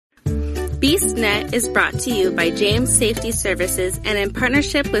BeastNet is brought to you by James Safety Services and in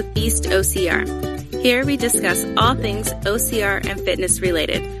partnership with Beast OCR. Here we discuss all things OCR and fitness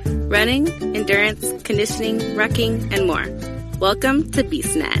related, running, endurance, conditioning, rucking, and more. Welcome to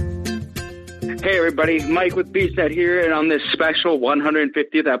BeastNet. Hey everybody, Mike with BeastNet here, and on this special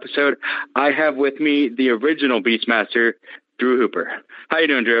 150th episode, I have with me the original Beastmaster, Drew Hooper. How you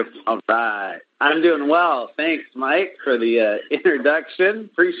doing, Drew? All right. I'm doing well. Thanks, Mike, for the introduction.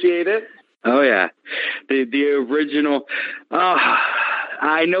 Appreciate it. Oh, yeah. The original.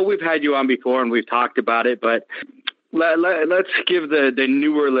 I know we've had you on before and we've talked about it, but let's give the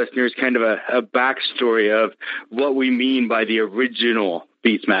newer listeners kind of a backstory of what we mean by the original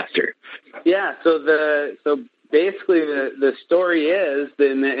Beastmaster. Yeah, so basically the story is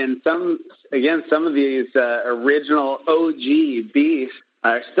in some of these original OG beasts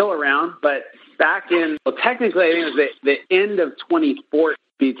are still around, but back in, technically I think it was the end of 2014,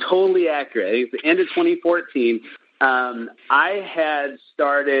 be totally accurate. I think it's the end of 2014. I had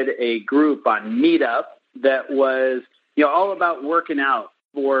started a group on Meetup that was, all about working out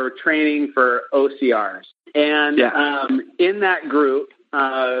for training for OCRs. And in that group,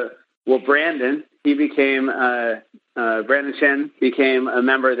 Brandon, he became, Brandon Chen became a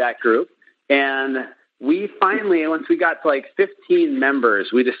member of that group. And we finally, once we got to like 15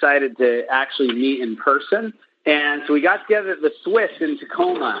 members, we decided to actually meet in person. And so we got together at the Swiss in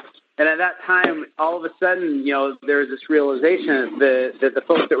Tacoma. And at that time, all of a sudden, there was this realization that the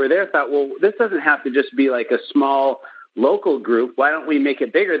folks that were there thought, well, this doesn't have to just be like a small local group. Why don't we make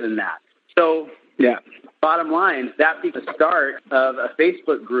it bigger than that? So, bottom line, that became the start of a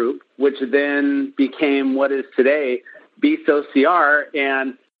Facebook group, which then became what is today Beast OCR.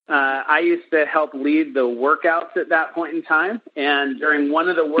 And I used to help lead the workouts at that point in time. And during one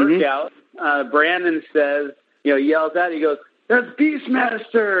of the workouts, Brandon says, yells out, he goes, "That's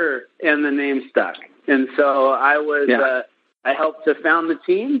Beastmaster," and the name stuck. And so I was, I helped to found the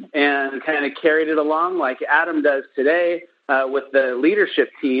team and kind of carried it along like Adam does today with the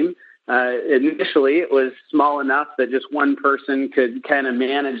leadership team. Initially, it was small enough that just one person could kind of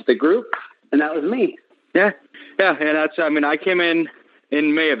manage the group, and that was me. Yeah, and that's, I came in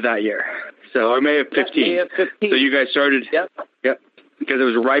May of that year, or May of 15. May of 15. So you guys started. Yep. Because it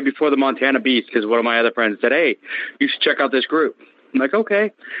was right before the Montana Beast, because one of my other friends said, "Hey, you should check out this group." I'm like,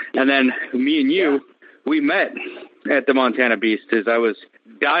 okay. And then me and you, we met at the Montana Beast as I was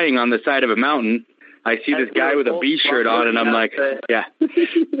dying on the side of a mountain. I see this guy with a Beast shirt on, and I'm like, I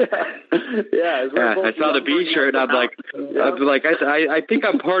saw the Beast shirt, and I'm like, I think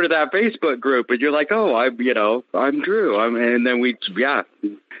I'm part of that Facebook group. And you're like, oh, I'm Drew. And then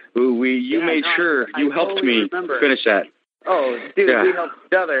you made sure you helped me finish that. Oh, dude, we helped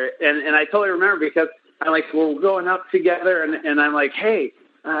each other. And I totally remember because I'm like, we're going up together, and I'm like, hey,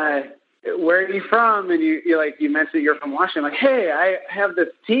 where are you from? And you mentioned you're from Washington. I'm like, hey, I have this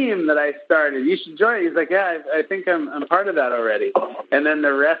team that I started. You should join. He's like, yeah, I think I'm part of that already. And then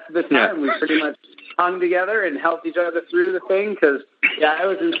the rest of the time, we pretty much hung together and helped each other through the thing because, I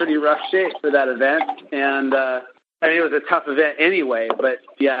was in pretty rough shape for that event. And, it was a tough event anyway, but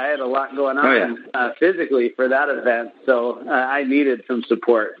I had a lot going on physically for that event, so I needed some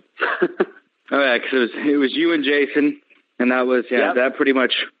support. Because it was you and Jason, and that was that pretty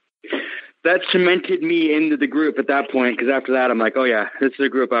much that cemented me into the group at that point. Because after that, I'm like, oh yeah, this is a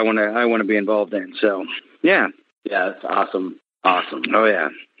group I want to be involved in. So it's awesome. Oh yeah,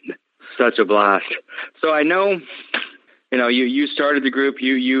 such a blast. So I know, you started the group.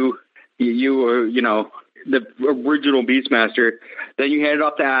 You were the original Beastmaster, then you handed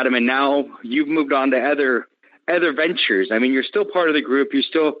off to Adam, and now you've moved on to other ventures. You're still part of the group.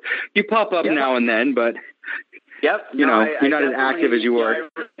 You pop up now and then, but you're not as active as you were.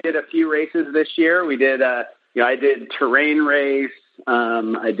 I did a few races this year. We did, I did terrain race.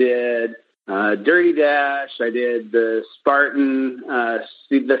 I did Dirty Dash. I did the Spartan,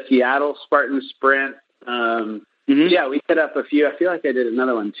 the Seattle Spartan Sprint. Yeah, we hit up a few. I feel like I did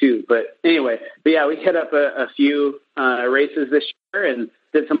another one too. But anyway, we hit up a few races this year and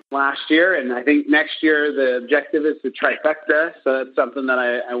did some last year. And I think next year the objective is the trifecta. So that's something that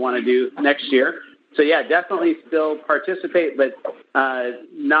I want to do next year. So definitely still participate, but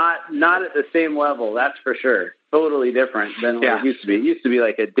not at the same level. That's for sure. Totally different than what it used to be. It used to be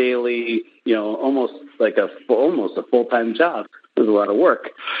like a daily, almost a full-time job. It was a lot of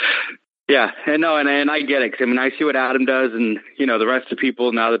work. Yeah, and I get it. 'Cause, I see what Adam does, and the rest of the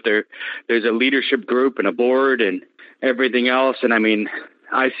people now that there's a leadership group and a board and everything else, and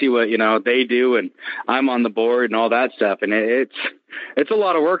I see what they do, and I'm on the board and all that stuff, and it's a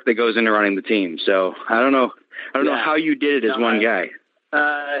lot of work that goes into running the team. So I don't know how you did it as one guy.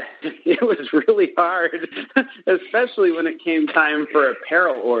 It was really hard, especially when it came time for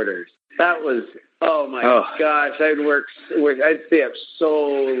apparel orders. That was, oh my gosh, I'd stay up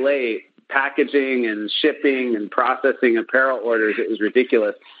so late packaging and shipping and processing apparel orders. It was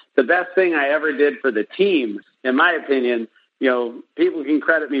ridiculous. The best thing I ever did for the team, in my opinion, people can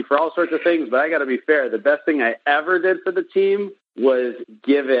credit me for all sorts of things, but I got to be fair. The best thing I ever did for the team was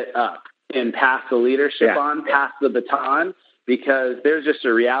give it up and pass the leadership on, pass the baton, because there's just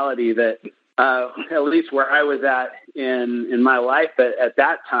a reality that at least where I was at in my life at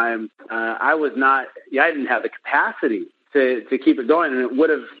that time, I didn't have the capacity to keep it going.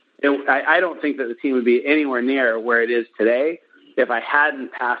 And I don't think that the team would be anywhere near where it is today if I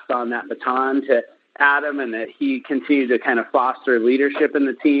hadn't passed on that baton to Adam and that he continued to kind of foster leadership in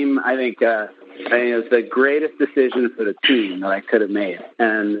the team. I think it was the greatest decision for the team that I could have made.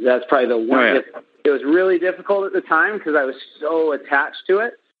 And that's probably the one. It was really difficult at the time because I was so attached to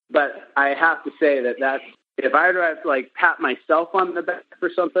it. But I have to say that if I were to have to pat myself on the back for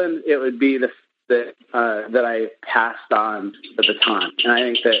something, it would be that I passed on the baton. And I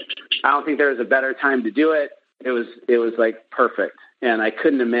don't think there was a better time to do it. It was perfect. And I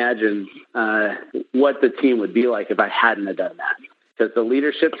couldn't imagine what the team would be like if I hadn't have done that. Because the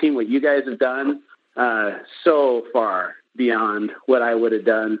leadership team, what you guys have done, so far beyond what I would have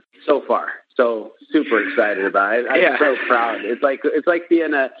done so far. So super excited about it. I'm so proud. It's like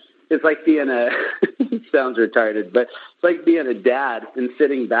being a it sounds retarded, but it's like being a dad and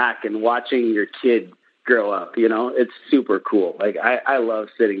sitting back and watching your kid grow up. It's super cool. I love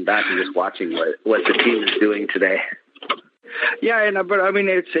sitting back and just watching what the team is doing today. Yeah, but I mean,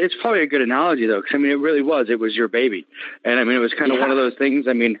 it's probably a good analogy though, because I mean, it really was. It was your baby, and I mean, it was kind of one of those things.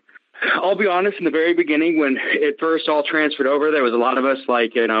 I mean, I'll be honest. In the very beginning, when it first all transferred over, there was a lot of us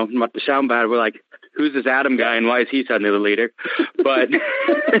not to sound bad, we're like, "Who's this Adam guy, and why is he suddenly the leader?" But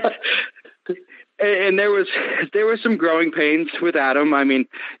and there was some growing pains with Adam. I mean,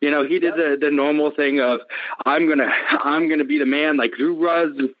 he did the normal thing of I'm gonna be the man like Drew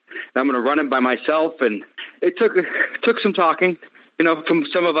was. I'm going to run it by myself. And it took some talking, from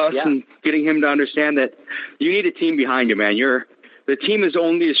some of us and getting him to understand that you need a team behind you, man. The team is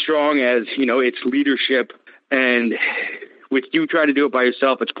only as strong as, its leadership. And with you trying to do it by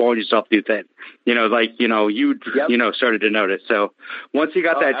yourself, it's pulling yourself too thin. You started to notice. So once you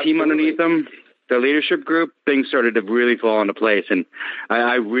got that team underneath them, the leadership group, things started to really fall into place. And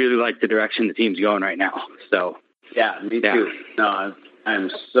I really like the direction the team's going right now. So yeah, me too. No,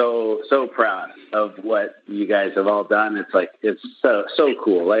 I'm so proud of what you guys have all done. It's so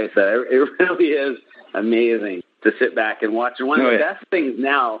cool. Like I said, it really is amazing to sit back and watch. And one of the best things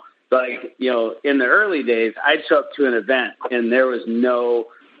now, in the early days, I'd show up to an event and there was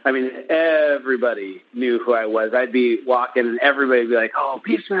everybody knew who I was. I'd be walking and everybody would be like, "Oh,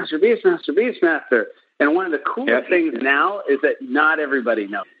 Beastmaster, Beastmaster, Beastmaster." And one of the coolest things now is that not everybody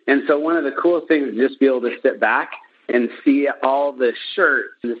knows. And so one of the coolest things is just be able to sit back and see all the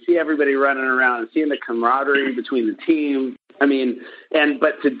shirts and to see everybody running around and seeing the camaraderie between the team.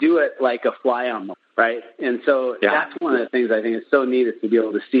 But to do it like a fly on the wall, right? And so that's one of the things I think is so neat, is to be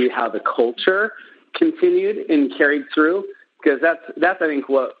able to see how the culture continued and carried through, because that's I think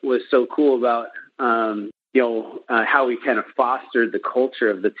what was so cool about how we kind of fostered the culture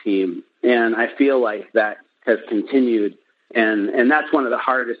of the team. And I feel like that has continued. And that's one of the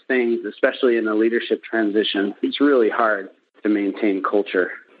hardest things, especially in a leadership transition. It's really hard to maintain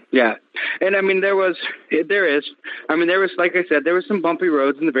culture. Yeah. And I mean, there was, like I said, there was some bumpy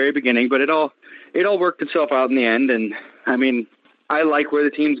roads in the very beginning, but it all worked itself out in the end. And I mean, I like where the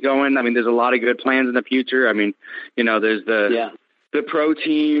team's going. I mean, there's a lot of good plans in the future. I mean, there's the pro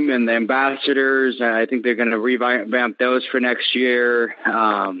team and the ambassadors. I think they're going to revamp those for next year.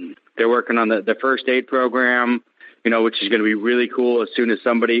 They're working on the first aid program, which is going to be really cool as soon as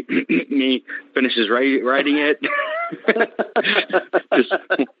somebody, me, finishes writing it. Just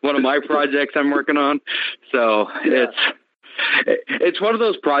one of my projects I'm working on. So it's one of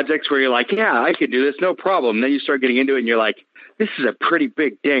those projects where you're like, yeah, I could do this, no problem. Then you start getting into it and you're like, this is a pretty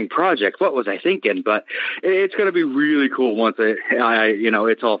big dang project. What was I thinking? But it's going to be really cool once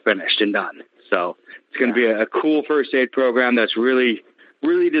it's all finished and done. So it's going to be a cool first aid program that's really,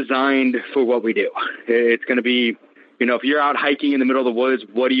 really designed for what we do. It's going to be, if you're out hiking in the middle of the woods,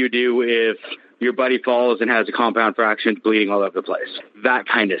 what do you do if your buddy falls and has a compound fracture, bleeding all over the place? That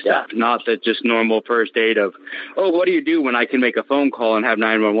kind of stuff. Not the just normal first aid of, what do you do when I can make a phone call and have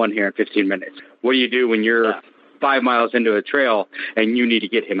 911 here in 15 minutes? What do you do when you're 5 miles into a trail and you need to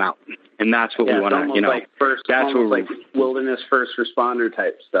get him out? And that's what we want to, that's what like wilderness first responder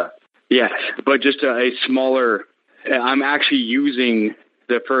type stuff. Yes, but just a smaller I'm actually using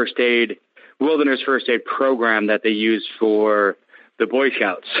the wilderness first aid program that they use for the Boy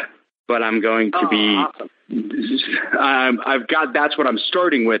Scouts. But I'm going to be, awesome. That's what I'm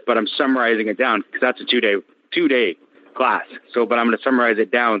starting with, but I'm summarizing it down because that's a two day class. But I'm going to summarize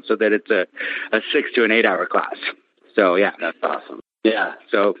it down so that it's a 6 to an 8 hour class. So yeah. That's awesome. Yeah.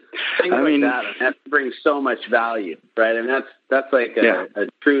 So things that brings so much value, right? I mean, that's like a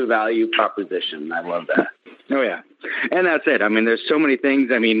true value proposition. I love that. Oh yeah. And that's it. I mean, there's so many things.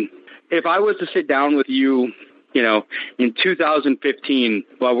 I mean, if I was to sit down with you, in 2015,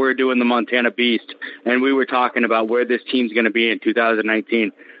 while we were doing the Montana Beast, and we were talking about where this team's going to be in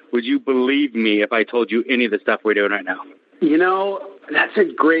 2019, would you believe me if I told you any of the stuff we're doing right now? That's a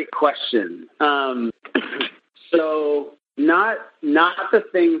great question. So not the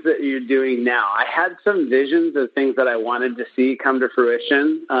things that you're doing now. I had some visions of things that I wanted to see come to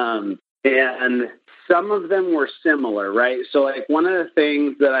fruition, and some of them were similar, right? So like one of the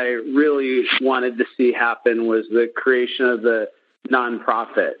things that I really wanted to see happen was the creation of the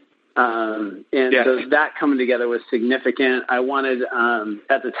nonprofit. So that coming together was significant. I wanted,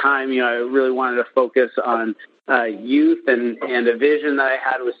 at the time, I really wanted to focus on youth, and a vision that I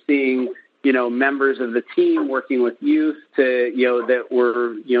had was seeing, members of the team working with youth to, that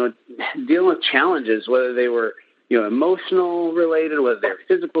were, dealing with challenges, whether they were, emotional related, whether they're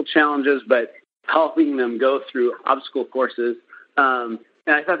physical challenges, but helping them go through obstacle courses. And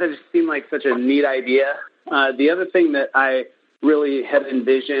I thought that just seemed like such a neat idea. The other thing that I really had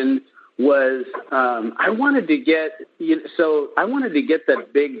envisioned was I wanted to get the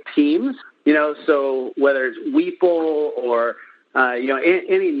big teams, so whether it's Weeple or,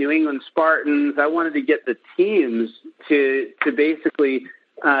 any New England Spartans, I wanted to get the teams to basically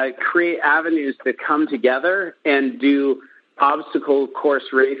create avenues to come together and do obstacle course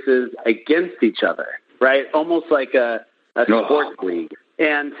races against each other, right? Almost like a sports league.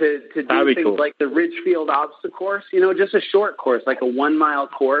 And to do things cool, like the Ridgefield obstacle course, just a short course, like a 1 mile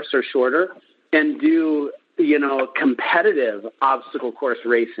course or shorter, and do, competitive obstacle course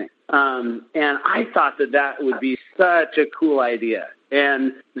racing. And I thought that would be such a cool idea.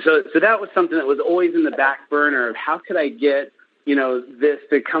 And so that was something that was always in the back burner of how could I get, this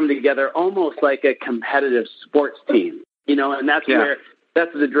to come together almost like a competitive sports team. And that's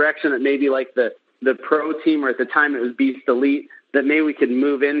that's the direction that maybe like the pro team, or at the time it was Beast Elite, that maybe we could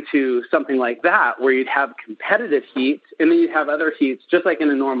move into something like that, where you'd have competitive heats, and then you'd have other heats, just like in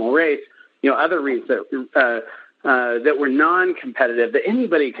a normal race, other heats that were non-competitive, that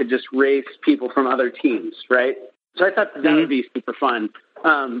anybody could just race people from other teams, right? So I thought that would be super fun.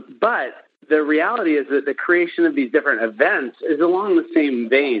 But the reality is that the creation of these different events is along the same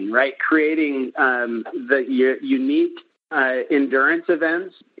vein, right? Creating the unique endurance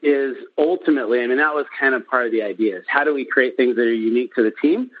events is ultimately, that was kind of part of the idea, is how do we create things that are unique to the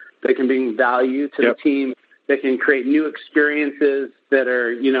team, that can bring value to the team, that can create new experiences that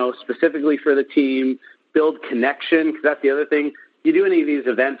are, specifically for the team, build connection, because that's the other thing. You do any of these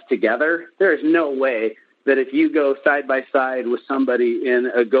events together, there is no way that if you go side by side with somebody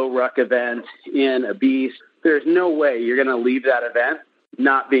in a Go Ruck event, in a Beast, there's no way you're going to leave that event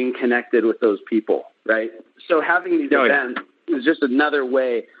not being connected with those people, right? So having these events is just another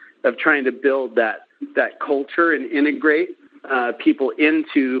way of trying to build that culture and integrate people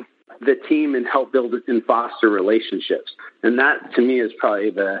into the team and help build and foster relationships. And that, to me, is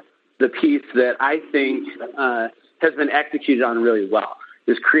probably the piece that I think has been executed on really well,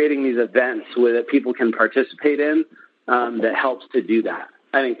 is creating these events that people can participate in that helps to do that.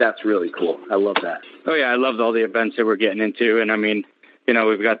 I think that's really cool. I love that. Oh, yeah, I loved all the events that we're getting into. And,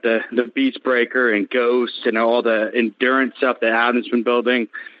 we've got the Beast Breaker and Ghost and all the endurance stuff that Adam's been building.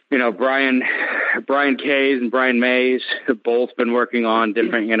 Brian Kays and Brian Mays have both been working on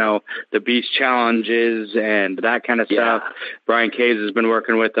different, the Beast challenges and that kind of stuff. Brian Kays has been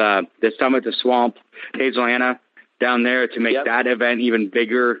working with the Summit to Swamp, Hazelana, down there to make that event even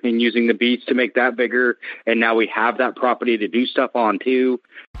bigger, and using the Beast to make that bigger. And now we have that property to do stuff on too.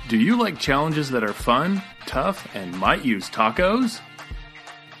 Do you like challenges that are fun, tough, and might use tacos?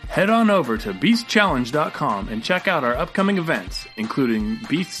 Head on over to BeastChallenge.com and check out our upcoming events, including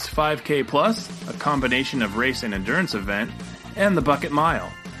Beasts 5K Plus, a combination of race and endurance event, and the Bucket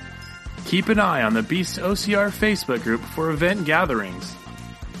Mile. Keep an eye on the Beast OCR Facebook group for event gatherings.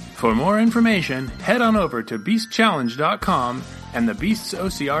 For more information, head on over to BeastChallenge.com and the Beasts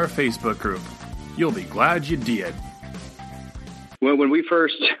OCR Facebook group. You'll be glad you did. When we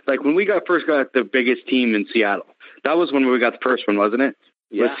first got the biggest team in Seattle, that was when we got the first one, wasn't it?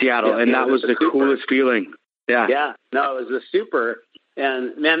 With Seattle, and that was the coolest feeling. Yeah. Yeah. No, it was a super.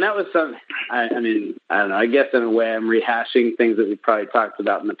 And man, that was I mean, I don't know, I guess in a way I'm rehashing things that we've probably talked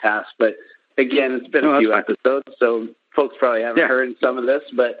about in the past, but again, it's been a few episodes, so folks probably haven't heard some of this,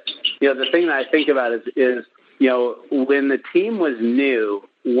 but the thing that I think about is when the team was new,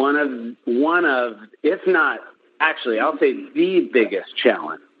 one of, if not, actually, I'll say the biggest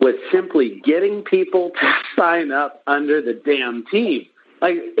challenge was simply getting people to sign up under the damn team.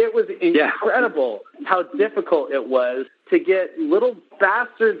 Like, it was incredible how difficult it was to get little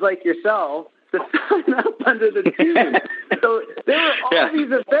bastards like yourself to sign up under the team. So there were all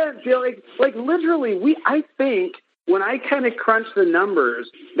these events, like literally, I think when I kind of crunched the numbers,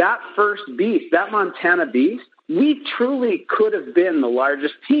 that first beast, that Montana beast, we truly could have been the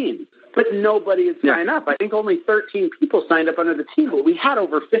largest team, but nobody had signed up. I think only 13 people signed up under the team, but we had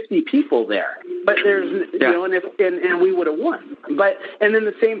over 50 people there. But there's, and we would have won. And then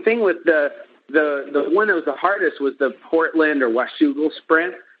the same thing with the one that was the hardest was the Portland or Washougal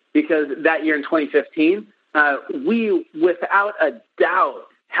sprint, because that year in 2015, we without a doubt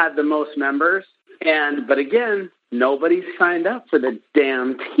had the most members. But again, nobody signed up for the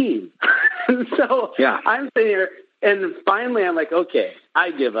damn team. So I'm sitting here, and finally I'm like, okay,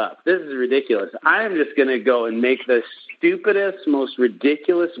 I give up. This is ridiculous. I'm just going to go and make the stupidest, most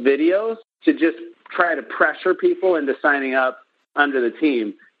ridiculous videos to just try to pressure people into signing up under the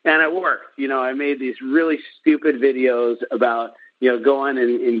team. And it worked. I made these really stupid videos about, going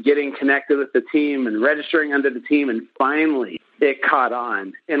and getting connected with the team and registering under the team. And finally it caught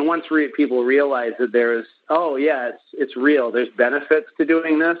on. And once people realized that there's, it's real, there's benefits to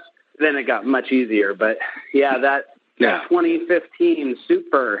doing this, then it got much easier. But that 2015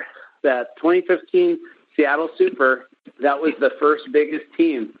 Super, that 2015 Seattle Super, that was the first biggest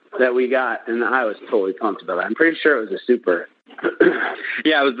team that we got. And I was totally pumped about it. I'm pretty sure it was a Super.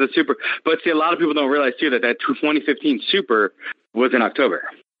 Yeah, it was the Super. But see, a lot of people don't realize too that 2015 Super was in October.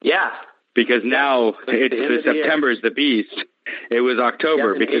 Yeah. Because now September is the beast. It was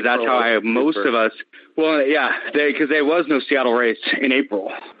October because that's how most of us. Well, because there was no Seattle race in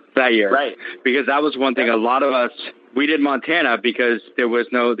April that year. Right. Because that was one thing. A lot of us, we did Montana because there was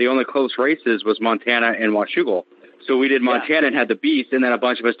the only close races was Montana and Washougal. So we did Montana and had the beast, and then a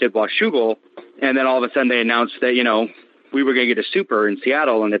bunch of us did Washougal, and then all of a sudden they announced that we were going to get a Super in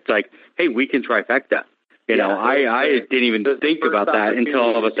Seattle, and it's like, hey, we can trifecta. I didn't even think about that until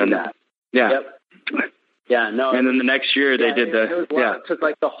all of a sudden. Yeah. Yep. Yeah, no. And then the next year they did it took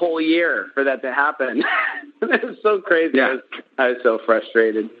like the whole year for that to happen. It was so crazy. Yeah. I was so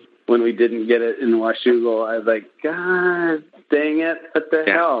frustrated when we didn't get it in Washougal. I was like, God dang it, what the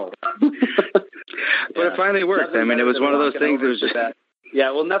hell? But it finally worked. I mean, it was one of those things that was just that.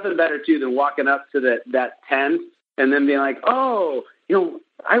 Yeah, well, nothing better, too, than walking up to that tent and then being like, oh,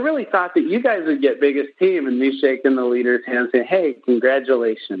 I really thought that you guys would get biggest team, and me shaking the leader's hand saying, hey,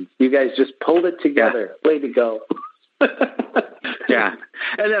 congratulations. You guys just pulled it together. Way to go. Yeah.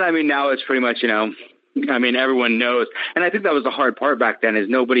 And then, now it's pretty much, everyone knows. And I think that was the hard part back then is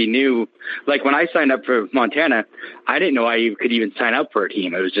nobody knew. Like when I signed up for Montana, I didn't know I could even sign up for a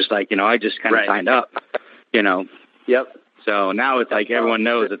team. It was just like, I just kind of signed up, Yep. So now it's like everyone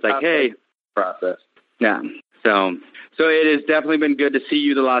knows. It's like, hey. Process. Yeah. So it has definitely been good to see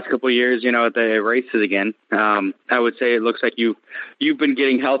you the last couple of years, at the races again. I would say it looks like you've been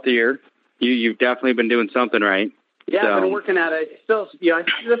getting healthier. You've definitely been doing something right. Yeah, I've been working at it. Still,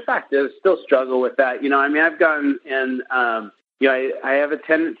 the fact is, still struggle with that. I've gotten and I have a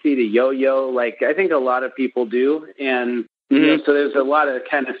tendency to yo-yo, like I think a lot of people do, and so there's a lot of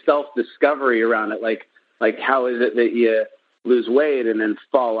kind of self-discovery around it, like how is it that you lose weight and then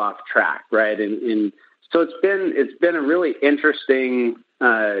fall off track, right? And so it's been a really interesting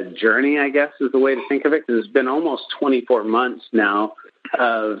journey, I guess, is the way to think of it, because it's been almost 24 months now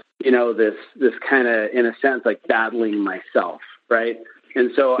of this kind of, in a sense, like battling myself, right?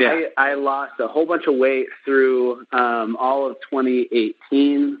 And so I lost a whole bunch of weight through all of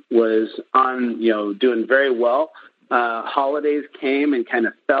 2018, was on doing very well. Holidays came and kind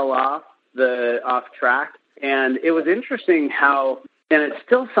of fell off track, and it was interesting how, and it's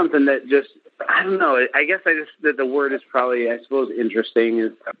still something that just, I don't know. I guess that the word is probably, I suppose, interesting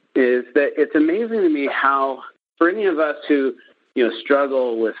is that it's amazing to me how, for any of us who,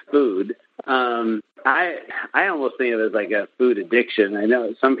 struggle with food, I almost think of it as like a food addiction. I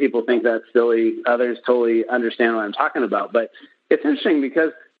know some people think that's silly. Others totally understand what I'm talking about. But it's interesting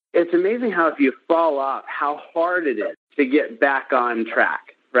because it's amazing how if you fall off, how hard it is to get back on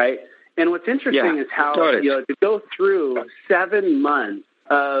track, right? And what's interesting is how, to go through 7 months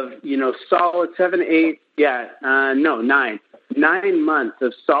of, solid 9 9 months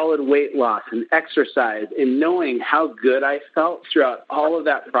of solid weight loss and exercise and knowing how good I felt throughout all of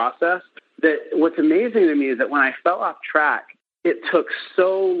that process, that what's amazing to me is that when I fell off track, it took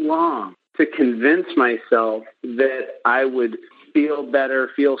so long to convince myself that I would feel better,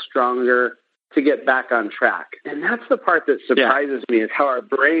 feel stronger, to get back on track. And that's the part that surprises me, is how our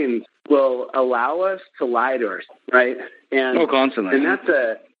brains will allow us to lie to us, right? And constantly. And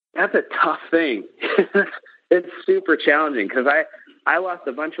that's a tough thing. It's super challenging because I lost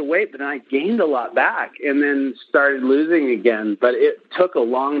a bunch of weight, but then I gained a lot back and then started losing again. But it took a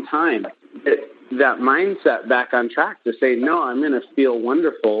long time, that mindset back on track to say, no, I'm going to feel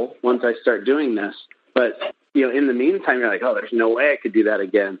wonderful once I start doing this. But, in the meantime, you're like, oh, there's no way I could do that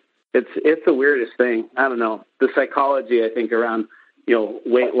again. It's the weirdest thing. I don't know. The psychology, I think, around,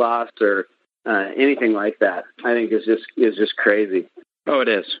 weight loss or anything like that, I think is just crazy. Oh, it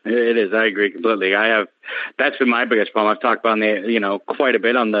is. It is. I agree completely. That's been my biggest problem. I've talked about quite a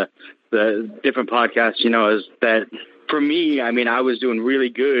bit on the different podcasts, is that for me, I was doing really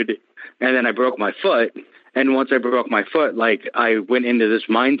good and then I broke my foot. And once I broke my foot, I went into this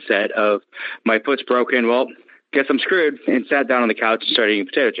mindset of my foot's broken. Well, guess I'm screwed, and sat down on the couch and started eating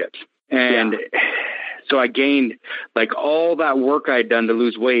potato chips. And so I gained all that work I'd done to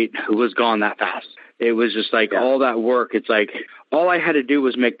lose weight was gone that fast. It was just all that work. It's all I had to do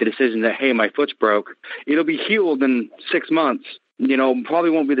was make the decision that, hey, my foot's broke. It'll be healed in 6 months. Probably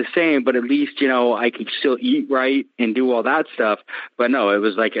won't be the same, but at least, I could still eat right and do all that stuff. But no, it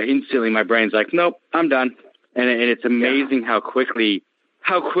was instantly my brain's nope, I'm done. And it's amazing how quickly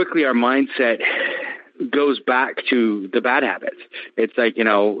our mindset goes back to the bad habits. It's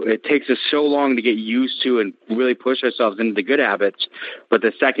it takes us so long to get used to and really push ourselves into the good habits. But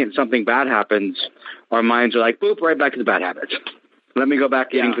the second something bad happens, our minds are boop, right back to the bad habits. Let me go back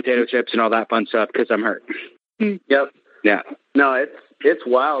to eating potato chips and all that fun stuff because I'm hurt. Yep. Yeah. No, it's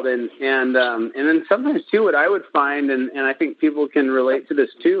wild. And then sometimes too, what I would find, and I think people can relate to this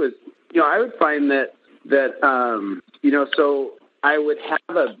too, is, I would find that so I would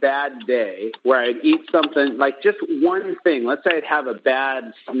have a bad day where I'd eat something, just one thing. Let's say I'd have a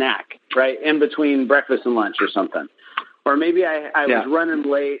bad snack, right, in between breakfast and lunch or something. Or maybe I was running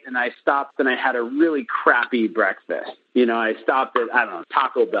late and I stopped and I had a really crappy breakfast. I stopped at, I don't know,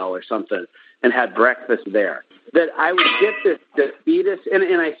 Taco Bell or something and had breakfast there. That I would get this defeatist,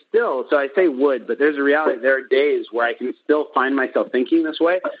 and I still, so I say would, but there's a reality. There are days where I can still find myself thinking this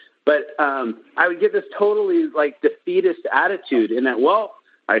way. But I would get this totally defeatist attitude in that, well,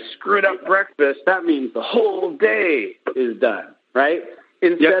 I screwed up breakfast. That means the whole day is done, right?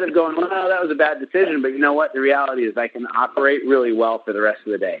 Instead of going, well, that was a bad decision, but you know what? The reality is I can operate really well for the rest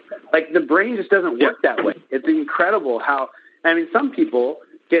of the day. The brain just doesn't work that way. It's incredible how, some people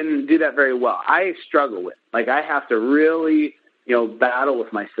can do that very well. I struggle with, I have to really, battle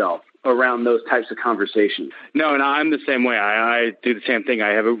with myself around those types of conversations. No, I'm the same way. I do the same thing. I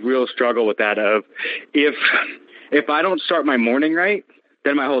have a real struggle with that of if I don't start my morning right,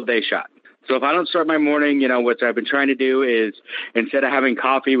 then my whole day's shot. So if I don't start my morning, what I've been trying to do is instead of having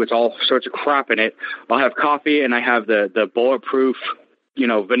coffee with all sorts of crap in it, I'll have coffee and I have the bulletproof,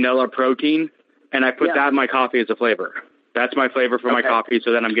 vanilla protein, and I put that in my coffee as a flavor. That's my flavor for my coffee.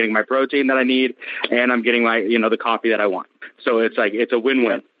 So then I'm getting my protein that I need and I'm getting my, the coffee that I want. So it's it's a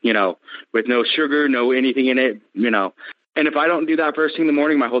win-win, with no sugar, no anything in it, And if I don't do that first thing in the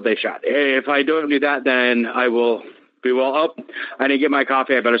morning, my whole day shot. If I don't do that, then I will be I didn't get my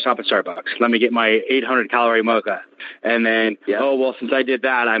coffee. I better stop at Starbucks. Let me get my 800-calorie mocha. And then, since I did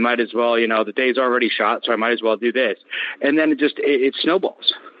that, I might as well, the day's already shot, so I might as well do this. And then it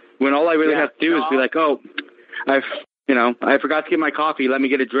snowballs. When all I really have to do is be I forgot to get my coffee. Let me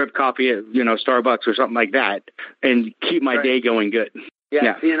get a drip coffee at, Starbucks or something like that and keep my day going good.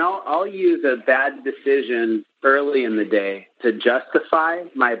 Yeah. I'll use a bad decision early in the day to justify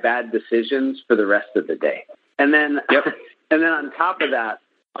my bad decisions for the rest of the day. And then, and then on top of that,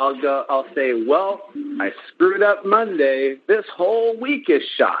 I'll say, well, I screwed up Monday. This whole week is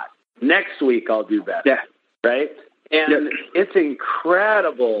shot. Next week I'll do better. Yeah. Right. And it's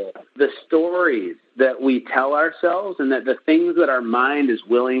incredible, the stories that we tell ourselves and that the things that our mind is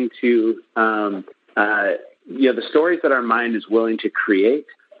willing to, the stories that our mind is willing to create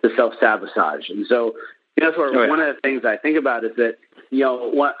to self-sabotage. And so that's where one of the things I think about is that,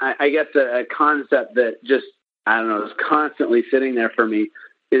 I guess a concept that just, is constantly sitting there for me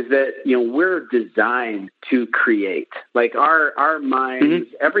is that, we're designed to create. Our minds,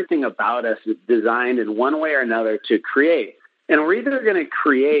 everything about us is designed in one way or another to create. And we're either going to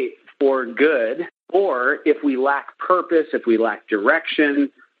create for good, or if we lack purpose, if we lack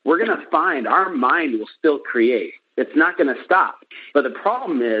direction, we're going to find our mind will still create. It's not going to stop. But the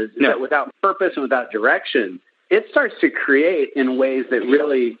problem is that without purpose and without direction, it starts to create in ways that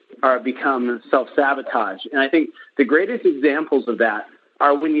really become self-sabotage. And I think the greatest examples of that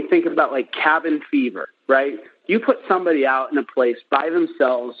are when you think about like cabin fever, right? You put somebody out in a place by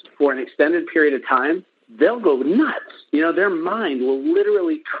themselves for an extended period of time, they'll go nuts. Their mind will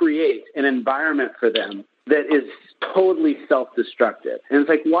literally create an environment for them that is totally self-destructive. And it's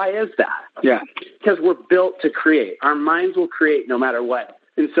like, why is that? Yeah. Because we're built to create. Our minds will create no matter what.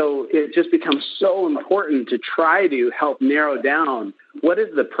 And so it just becomes so important to try to help narrow down what is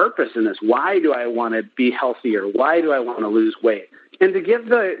the purpose in this? Why do I want to be healthier? Why do I want to lose weight? And to give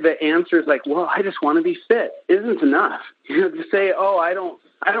the answers like, well, I just want to be fit isn't enough. To say, oh, I don't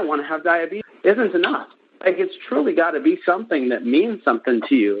want to have diabetes isn't enough. Like, it's truly got to be something that means something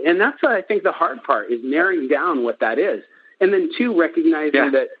to you. And that's what I think the hard part is, narrowing down what that is. And then, two,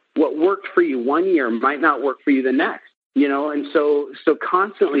 recognizing that what worked for you one year might not work for you the next. And so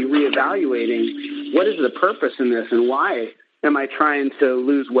constantly reevaluating what is the purpose in this, and why am I trying to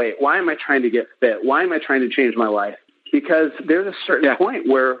lose weight? Why am I trying to get fit? Why am I trying to change my life? Because there's a certain point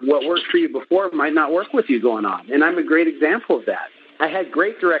where what worked for you before might not work with you going on. And I'm a great example of that. I had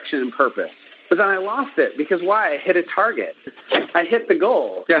great direction and purpose, but then I lost it because why? I hit a target. I hit the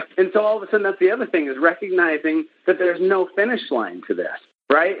goal. Yeah. And so all of a sudden, that's the other thing, is recognizing that there's no finish line to this,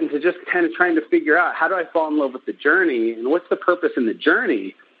 right? And to just kind of trying to figure out, how do I fall in love with the journey, and what's the purpose in the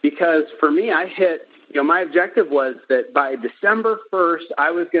journey? Because for me, I hit, my objective was that by December 1st,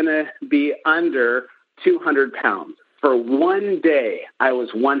 I was going to be under 200 pounds. For one day, I was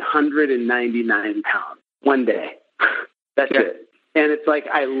 199 pounds. One day. That's it. And it's like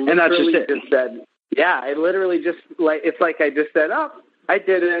I literally just said, I literally just, like, it's like I just said, oh, I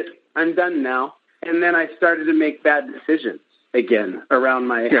did it. I'm done now. And then I started to make bad decisions again around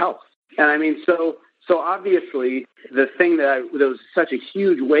my health. And I mean, so obviously the thing that was such a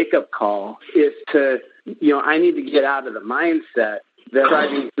huge wake-up call is to, I need to get out of the mindset that I'm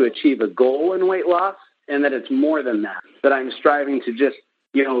striving to achieve a goal in weight loss, and that it's more than that I'm striving to just,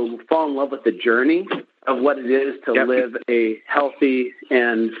 fall in love with the journey of what it is to live a healthy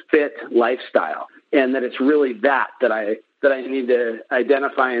and fit lifestyle. And that it's really that I need to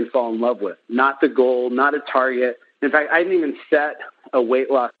identify and fall in love with, not the goal, not a target. In fact, I didn't even set a weight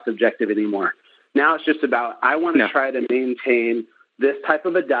loss objective anymore. Now it's just about, I want to try to maintain this type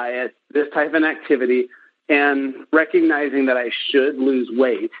of a diet, this type of an activity, and recognizing that I should lose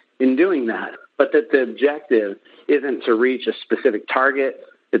weight in doing that, but that the objective isn't to reach a specific target.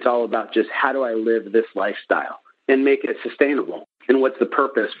 It's all about just, how do I live this lifestyle and make it sustainable? And what's the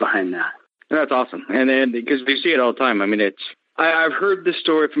purpose behind that? That's awesome. And then, because we see it all the time. I mean, I've heard this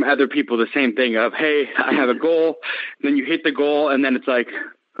story from other people, the same thing of, hey, I have a goal, and then you hit the goal, and then it's like,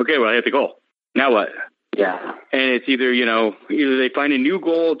 okay, well, I hit the goal. Now what? Yeah. And it's either, either they find a new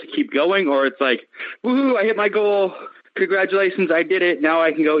goal to keep going, or it's like, woohoo, I hit my goal. Congratulations, I did it. Now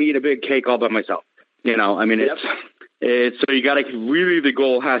I can go eat a big cake all by myself. I mean, it's so you got to really, the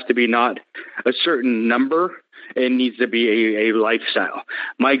goal has to be not a certain number. It needs to be a lifestyle.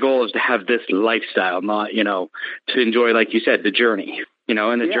 My goal is to have this lifestyle, not, to enjoy, like you said, the journey,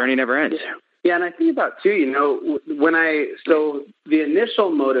 and the journey never ends. Yeah, and I think about, too, so the initial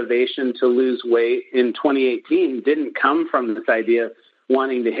motivation to lose weight in 2018 didn't come from this idea of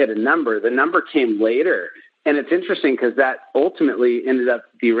wanting to hit a number. The number came later. And it's interesting because that ultimately ended up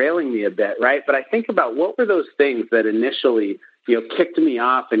derailing me a bit, right? But I think about, what were those things that initially, kicked me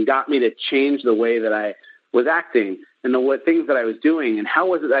off and got me to change the way that I was acting, and what things that I was doing, and how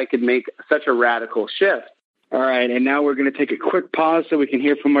was it I could make such a radical shift? All right, and now we're going to take a quick pause so we can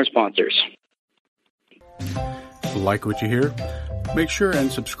hear from our sponsors. Like what you hear? Make sure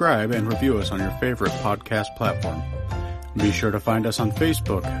and subscribe and review us on your favorite podcast platform. Be sure to find us on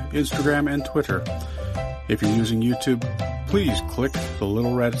Facebook, Instagram, and Twitter. If you're using YouTube, please click the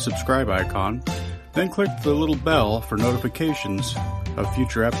little red subscribe icon, then click the little bell for notifications of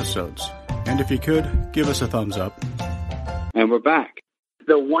future episodes. And if you could, give us a thumbs up. And we're back.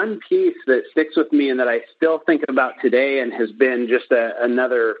 The one piece that sticks with me and that I still think about today, and has been just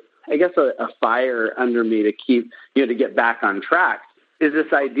another, I guess, a fire under me to keep, to get back on track, is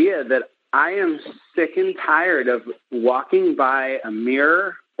this idea that I am sick and tired of walking by a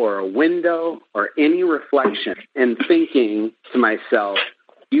mirror or a window or any reflection and thinking to myself,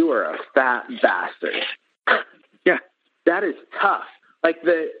 you are a fat bastard. Yeah. That is tough. I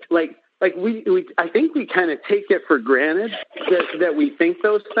think we kind of take it for granted that we think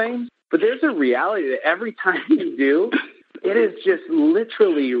those things, but there's a reality that every time you do, it is just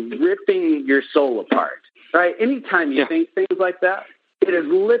literally ripping your soul apart, right? Anytime you think things like that, it is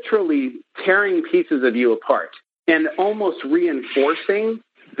literally tearing pieces of you apart. and almost reinforcing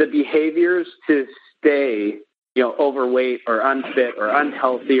the behaviors to stay, overweight or unfit or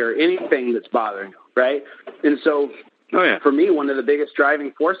unhealthy or anything that's bothering you, right? And so for me, one of the biggest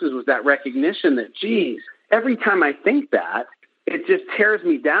driving forces was that recognition that, geez, every time I think that, it just tears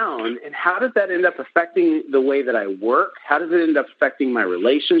me down. And how does that end up affecting the way that I work? How does it end up affecting my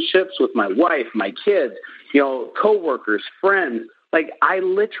relationships with my wife, my kids, coworkers, friends? Like, I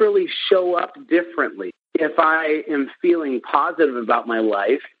literally show up differently if I am feeling positive about my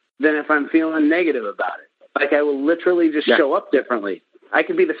life than if I'm feeling negative about it. Like, I will literally just show up differently. I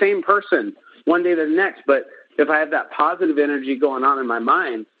could be the same person one day to the next, but if I have that positive energy going on in my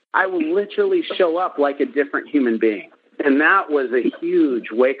mind, I will literally show up like a different human being. And that was a huge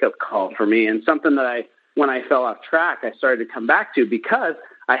wake-up call for me, and something that when I fell off track, I started to come back to, because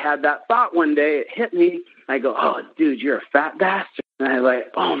I had that thought one day. It hit me. I go, oh, dude, you're a fat bastard. And I'm like,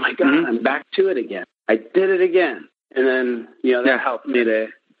 oh, my God, I'm back to it again. I did it again. And then, that helped me to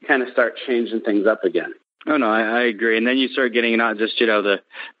kind of start changing things up again. Oh, no, I agree. And then you start getting not just, the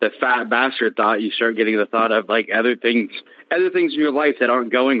fat bastard thought. You start getting the thought of, like, other things in your life that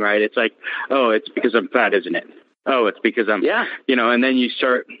aren't going right. It's like, oh, it's because I'm fat, isn't it? Oh, it's because I'm, and then you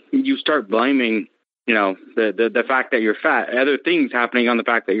start blaming, the fact that you're fat, other things happening on the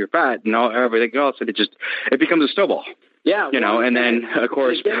fact that you're fat and everything else. And it becomes a snowball. Yeah. And then, of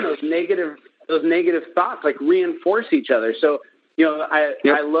course, again, those negative thoughts like reinforce each other. So,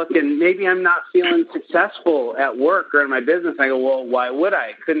 I look and maybe I'm not feeling successful at work or in my business. I go, well, why would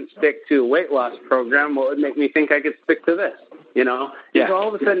I? Couldn't stick to a weight loss program. What would make me think I could stick to this? So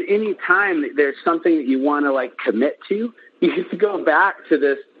all of a sudden, any time there's something that you want to like commit to, you have to go back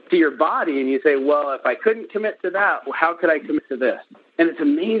to your body and you say, well, if I couldn't commit to that, well, how could I commit to this? And it's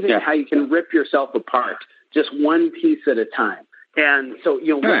amazing how you can rip yourself apart just one piece at a time. And so,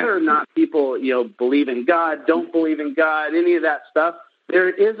 whether or not people, believe in God, don't believe in God, any of that stuff, there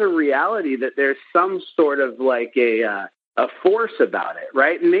is a reality that there's some sort of like a force about it,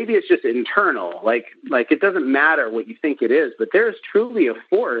 right? And maybe it's just internal, like it doesn't matter what you think it is, but there's truly a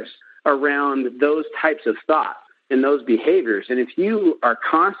force around those types of thoughts and those behaviors. And if you are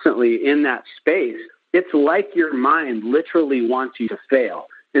constantly in that space, it's like your mind literally wants you to fail.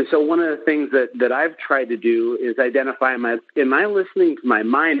 And so one of the things that I've tried to do is identify, am I listening to my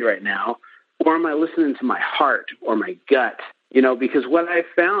mind right now, or am I listening to my heart or my gut? Because what I've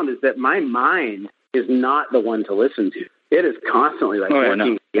found is that my mind is not the one to listen to. It is constantly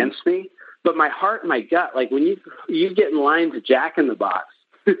working against me. But my heart and my gut, like when you get in line to Jack in the Box,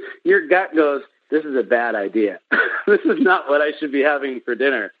 your gut goes, this is a bad idea. This is not what I should be having for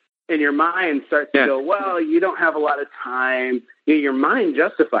dinner. And your mind starts to go, well, you don't have a lot of time. Your mind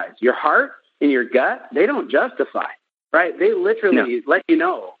justifies. Your heart and your gut, they don't justify, right? They literally let you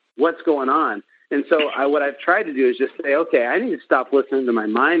know what's going on. And so what I've tried to do is just say, okay, I need to stop listening to my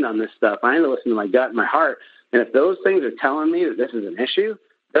mind on this stuff. I need to listen to my gut and my heart. And if those things are telling me that this is an issue,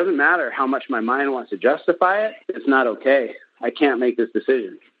 it doesn't matter how much my mind wants to justify it. It's not okay. I can't make this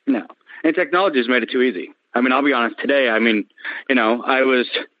decision. No. And technology has made it too easy. I mean, I'll be honest today. I mean, I was...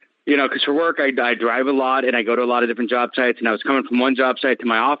 because for work, I drive a lot and I go to a lot of different job sites, and I was coming from one job site to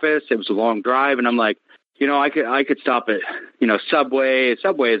my office. It was a long drive, and I'm like, I could stop at, Subway.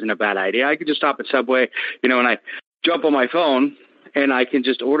 Subway isn't a bad idea. I could just stop at Subway, and I jump on my phone and I can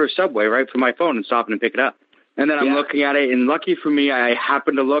just order Subway right from my phone and stop and pick it up. And then I'm looking at it, and lucky for me, I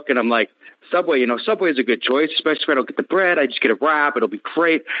happen to look and I'm like, Subway, Subway is a good choice, especially if I don't get the bread. I just get a wrap. It'll be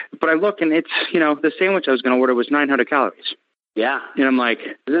great. But I look and it's, the sandwich I was going to order was 900 calories. Yeah. And I'm like,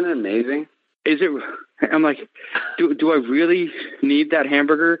 isn't it amazing? I'm like, do I really need that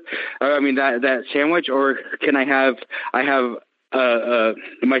hamburger? That sandwich, or can I have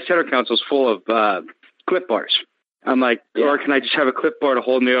my center console's full of Clif Bars. I'm like, or can I just have a Clif Bar to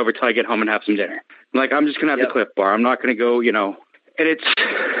hold me over till I get home and have some dinner? I'm like, I'm just going to have the Clif Bar. I'm not going to go, and it's,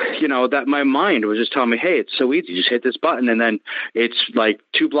 that my mind was just telling me, hey, it's so easy. Just hit this button. And then it's like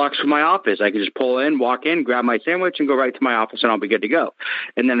 2 blocks from my office. I can just pull in, walk in, grab my sandwich and go right to my office and I'll be good to go.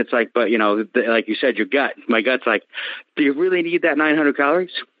 And then it's like, but like you said, your gut, my gut's like, do you really need that 900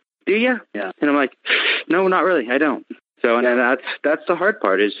 calories? Do you? Yeah. And I'm like, no, not really. I don't. So, and that's the hard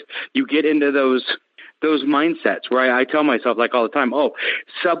part is you get into those mindsets where I tell myself like all the time, oh,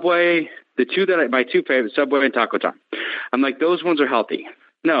 Subway, my 2 favorites, Subway and Taco Time. I'm like, those ones are healthy.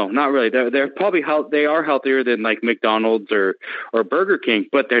 No, not really. They're probably they are healthier than like McDonald's or Burger King,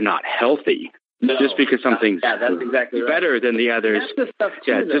 but they're not healthy. No, just because something's that's exactly better than the others. That's the stuff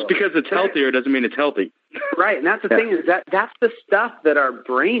too, just because it's healthier doesn't mean it's healthy. Right, and that's the thing is that's the stuff that our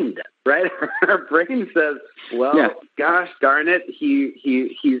brain does, right? Our brain says, well, gosh darn it,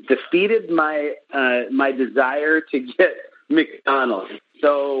 he's defeated my my desire to get McDonald's.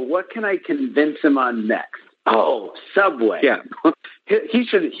 So what can I convince him on next? Oh, Subway. Yeah.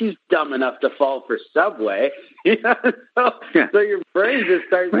 He's dumb enough to fall for Subway. So your brain just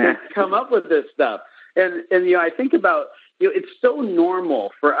starts to come up with this stuff. And I think about, it's so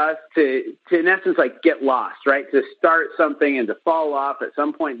normal for us to in essence, like get lost, right? To start something and to fall off at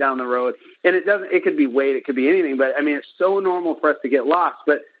some point down the road. And it could be weight, it could be anything, but I mean, it's so normal for us to get lost.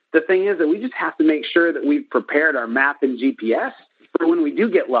 But the thing is that we just have to make sure that we've prepared our map and GPS for when we do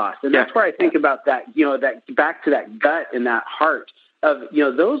get lost. And that's where I think about that, that back to that gut and that heart of,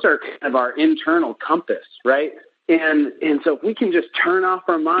 those are kind of our internal compass, right? And so if we can just turn off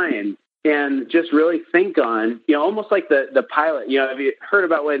our mind and just really think on, almost like the pilot, have you heard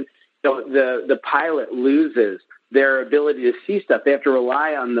about when the pilot loses their ability to see stuff? They have to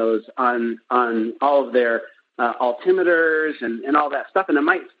rely on those, on all of their altimeters and all that stuff. And it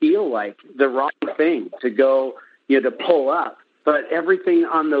might feel like the wrong thing to go, to pull up. But everything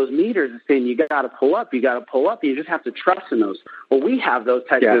on those meters is saying you got to pull up, you got to pull up. You just have to trust in those. Well, we have those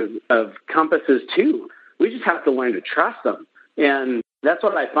types of compasses too. We just have to learn to trust them. And that's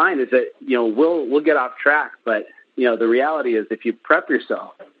what I find is that, we'll get off track. But, the reality is if you prep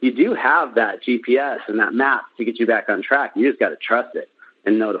yourself, you do have that GPS and that map to get you back on track. You just got to trust it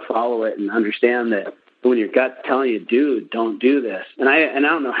and know to follow it and understand that when your gut's telling you, dude, don't do this. And I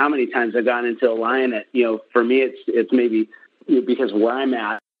don't know how many times I've gone into a line that, for me, it's maybe because where I'm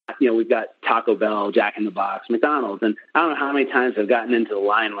at, we've got Taco Bell, Jack in the Box, McDonald's. And I don't know how many times I've gotten into the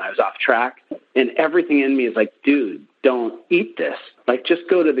line when I was off track. And everything in me is like, dude, don't eat this. Like, just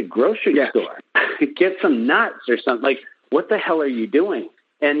go to the grocery store. Get some nuts or something. Like, what the hell are you doing?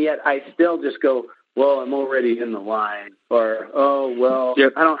 And yet I still just go, well, I'm already in the line. Or, oh, well,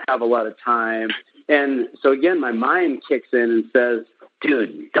 I don't have a lot of time. And so, again, my mind kicks in and says,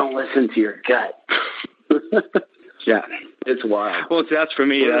 dude, don't listen to your gut. Yeah. It's wild. Well, that's for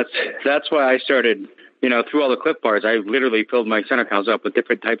me. That's why I started, through all the Clif Bars, I literally filled my center console up with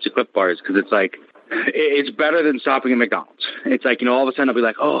different types of Clif Bars because it's like, it's better than stopping at McDonald's. It's like, all of a sudden I'll be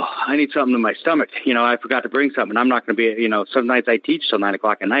like, oh, I need something in my stomach. I forgot to bring something. I'm not going to be, some nights I teach till 9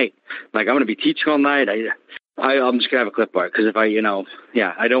 o'clock at night. Like, I'm going to be teaching all night. I'm just going to have a Clif Bar because if I,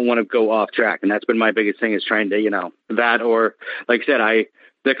 I don't want to go off track. And that's been my biggest thing is trying to, that or, like I said,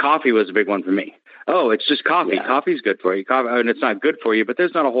 the coffee was a big one for me. Oh, it's just coffee. Yeah. Coffee's good for you. And it's not good for you, but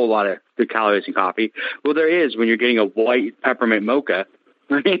there's not a whole lot of good calories in coffee. Well, there is when you're getting a white peppermint mocha.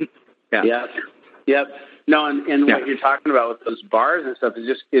 I mean, Yep. No, and what you're talking about with those bars and stuff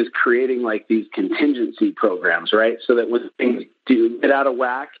is creating like these contingency programs, right? So that when things do get out of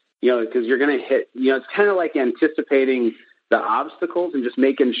whack, because you're going to hit, it's kind of like anticipating the obstacles and just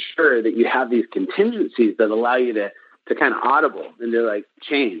making sure that you have these contingencies that allow you to kind of audible and to like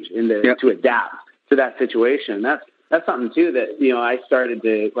change and to adapt to that situation. That's something too that, I started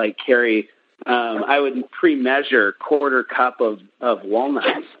to like carry. I would pre-measure quarter cup of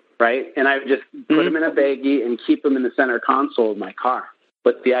walnuts, right? And I would just put them in a baggie and keep them in the center console of my car.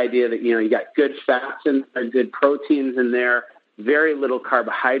 But the idea that, you got good fats and good proteins in there, very little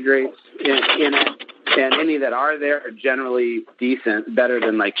carbohydrates in it, and any that are there are generally decent, better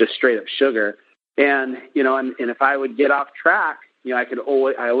than like just straight up sugar. And, and if I would get off track, I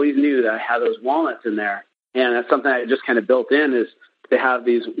always knew that I had those walnuts in there. And that's something I just kind of built in is to have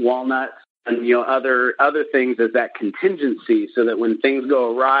these walnuts and, other things as that contingency so that when things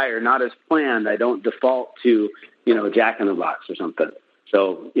go awry or not as planned, I don't default to, Jack in the Box or something.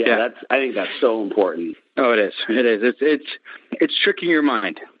 So, I think that's so important. Oh, it is. It is. It's tricking your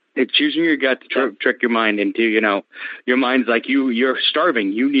mind. It's using your gut to trick your mind into, your mind's like, you're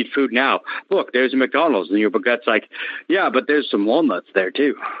starving. You need food now. Look, there's a McDonald's. And your gut's like, yeah, but there's some walnuts there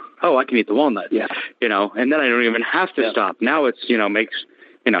too. Oh, I can eat the walnuts. Yeah. And then I don't even have to stop. Now it's, makes,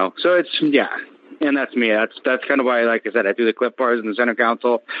 so it's, and that's me. That's kind of why, like I said, I do the Clif Bars in the center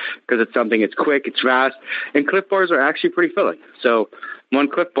console because it's something, it's quick, it's fast. And Clif Bars are actually pretty filling. So one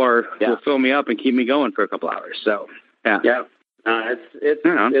Clif Bar will fill me up and keep me going for a couple hours. So, yeah.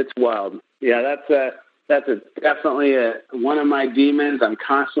 It's wild. Yeah, that's definitely one of my demons. I'm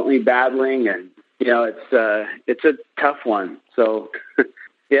constantly battling, and it's a tough one. So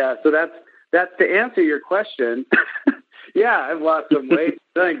so that's to answer your question. I've lost some weight,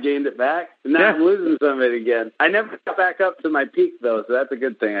 then I gained it back, and now I'm losing some of it again. I never got back up to my peak though, so that's a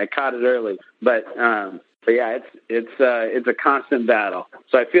good thing. I caught it early, but But yeah, it's a constant battle.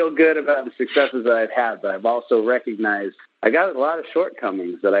 So I feel good about the successes that I've had, but I've also recognized I got a lot of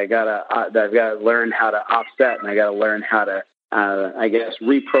shortcomings that I've got to learn how to offset, and I got to learn how to,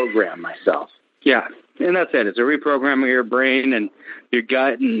 reprogram myself. Yeah, and that's it. It's a reprogramming your brain and your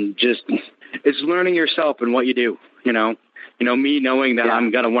gut, and just it's learning yourself and what you do. Me knowing that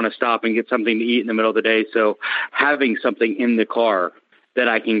I'm gonna want to stop and get something to eat in the middle of the day, so having something in the car that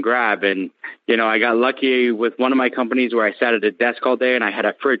I can grab. And, I got lucky with one of my companies where I sat at a desk all day and I had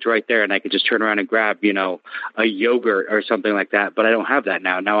a fridge right there and I could just turn around and grab, a yogurt or something like that. But I don't have that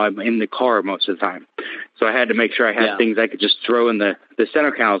now. Now I'm in the car most of the time. So I had to make sure I had things I could just throw in the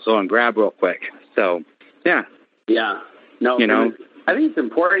center console and grab real quick. So, yeah. Yeah. No, I think it's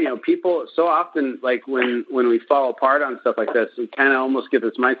important. People so often, like when we fall apart on stuff like this, we kind of almost get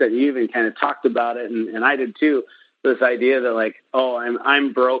this mindset. You even kind of talked about it, and I did too. This idea that like, oh,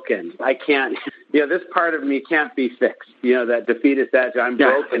 I'm broken. I can't, this part of me can't be fixed. That defeatist attitude, I'm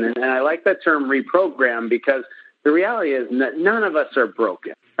broken. And I like that term reprogram, because the reality is that none of us are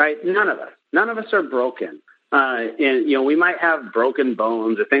broken, right? None of us are broken. And, we might have broken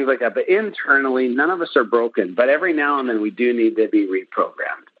bones or things like that, but internally, none of us are broken. But every now and then we do need to be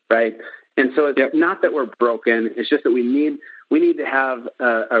reprogrammed, right? And so it's not that we're broken. It's just that we need to have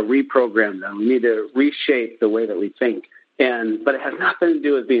a reprogram done. We need to reshape the way that we think. But it has nothing to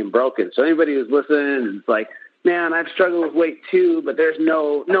do with being broken. So anybody who's listening and it's like, man, I've struggled with weight too, but there's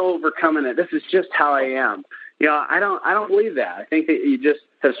no overcoming it. This is just how I am. I don't believe that. I think that you just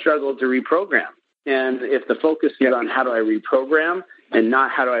have struggled to reprogram. And if the focus is on how do I reprogram and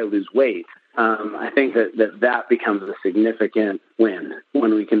not how do I lose weight, I think that becomes a significant win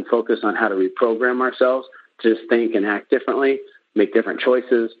when we can focus on how to reprogram ourselves to just think and act differently, make different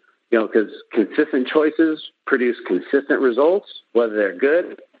choices, because consistent choices produce consistent results, whether they're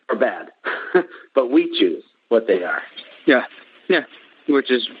good or bad. But we choose what they are. Yeah, which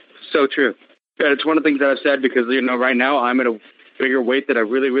is so true. And it's one of the things that I've said, because, right now I'm at a bigger weight that I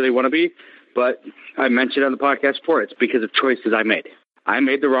really, really want to be. But I mentioned on the podcast before, it's because of choices I made. I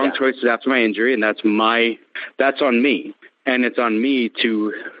made the wrong choices after my injury, and that's on me. And it's on me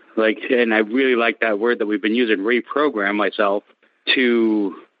to, and I really like that word that we've been using, reprogram myself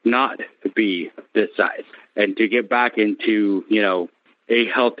to not be this size and to get back into, a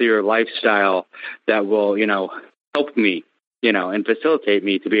healthier lifestyle that will, help me, and facilitate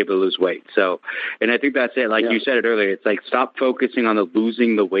me to be able to lose weight. So, and I think that's it. Like you said it earlier, it's like stop focusing on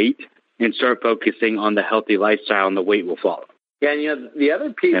losing the weight and start focusing on the healthy lifestyle, and the weight will follow. Yeah, and the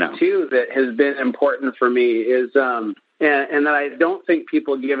other piece too that has been important for me is, and that I don't think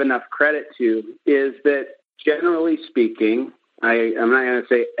people give enough credit to, is that generally speaking, I'm not going to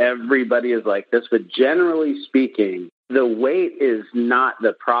say everybody is like this, but generally speaking, the weight is not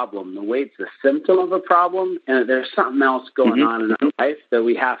the problem. The weight's a symptom of a problem, and there's something else going on in our life that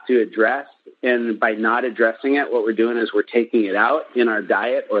we have to address. And by not addressing it, what we're doing is we're taking it out in our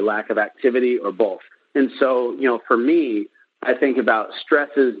diet or lack of activity or both. And so, for me, I think about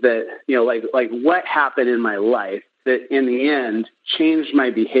stresses that, like what happened in my life that in the end changed my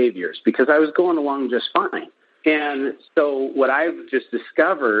behaviors, because I was going along just fine. And so what I've just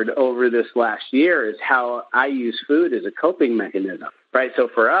discovered over this last year is how I use food as a coping mechanism, right? So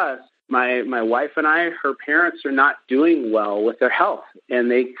for us, my wife and I, her parents are not doing well with their health,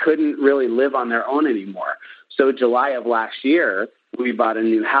 and they couldn't really live on their own anymore. So July of last year, we bought a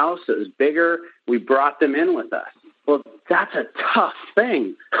new house. It was bigger. We brought them in with us. Well, that's a tough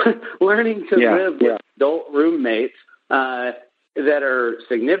thing, learning to live with adult roommates that are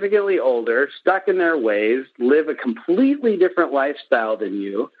significantly older, stuck in their ways, live a completely different lifestyle than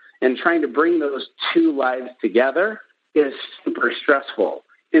you, and trying to bring those two lives together is super stressful.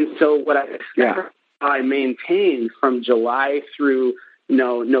 And so what I discovered, I maintained from July through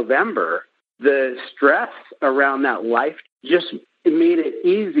November, the stress around that life just made it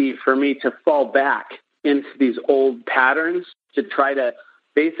easy for me to fall back into these old patterns to try to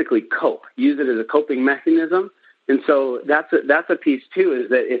basically cope, use it as a coping mechanism. And so that's a piece too, is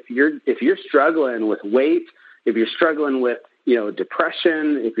that if you're struggling with weight, if you're struggling with,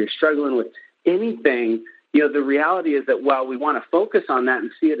 depression, if you're struggling with anything, the reality is that while we want to focus on that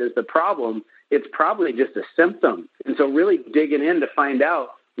and see it as the problem, it's probably just a symptom. And so really digging in to find out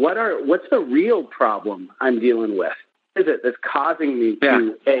what's the real problem I'm dealing with? What is it that's causing me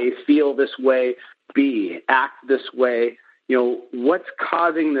to A, feel this way, B, act this way? What's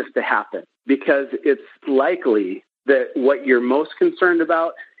causing this to happen? Because it's likely that what you're most concerned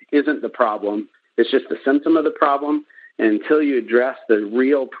about isn't the problem. It's just the symptom of the problem. And until you address the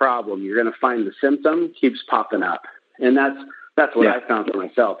real problem, you're going to find the symptom keeps popping up. And that's what I found for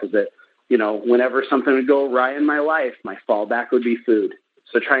myself, is that, whenever something would go awry in my life, my fallback would be food.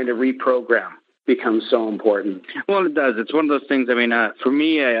 So trying to reprogram becomes so important. Well, it does. It's one of those things. I mean, for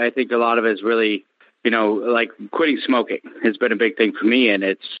me, I think a lot of it is really, like quitting smoking has been a big thing for me, and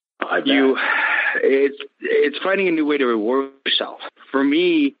it's finding a new way to reward yourself. For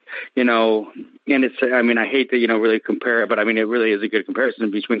me, and it's, I mean, I hate to, really compare it, but I mean, it really is a good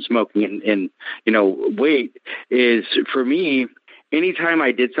comparison between smoking and weight is, for me, anytime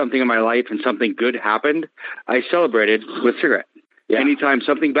I did something in my life and something good happened, I celebrated with cigarette. Yeah. Anytime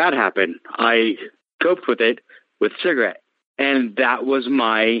something bad happened, I coped with it with cigarette. And that was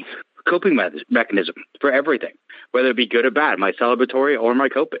my coping mechanism for everything, whether it be good or bad, my celebratory or my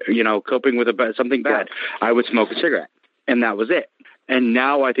coping with something bad. Yeah. I would smoke a cigarette, and that was it. And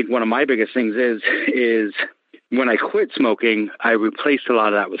now I think one of my biggest things is when I quit smoking, I replaced a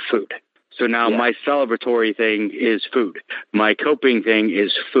lot of that with food. So now my celebratory thing is food. My coping thing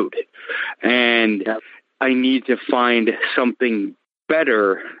is food. And I need to find something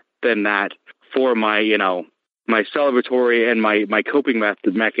better than that for my, my celebratory and my coping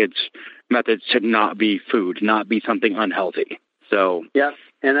methods should not be food, not be something unhealthy. So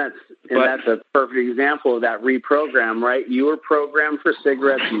and that's a perfect example of that reprogram, right? You were programmed for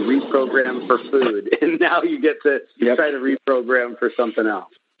cigarettes, you reprogrammed for food, and now you get to try to reprogram for something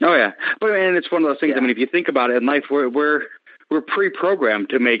else. Oh yeah, and it's one of those things. I mean, if you think about it in life, we're pre-programmed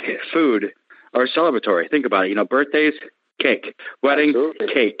to make food our celebratory. Think about it. Birthdays, cake. Wedding,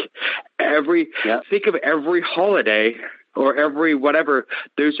 cake. Think of every holiday or every whatever,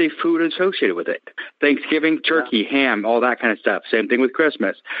 there's a food associated with it. Thanksgiving, turkey, ham, all that kind of stuff. Same thing with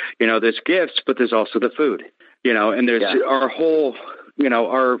Christmas. There's gifts, but there's also the food. And there's our whole,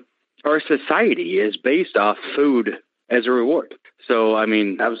 our society is based off food as a reward. So, I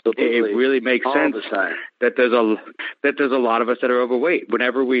mean, absolutely, it really makes sense that there's a lot of us that are overweight.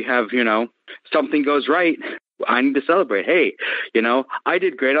 Whenever we have, something goes right, I need to celebrate. Hey, I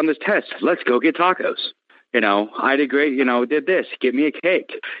did great on this test. Let's go get tacos. I did great, did this. Give me a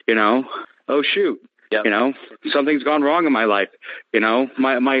cake. Oh, shoot. Yep. Something's gone wrong in my life.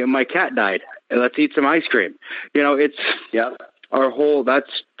 My cat died. Let's eat some ice cream. It's our whole,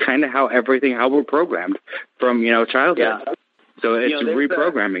 that's kind of how we're programmed from, childhood. Yeah. So it's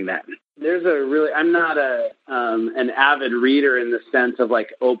reprogramming that. There's I'm not an avid reader in the sense of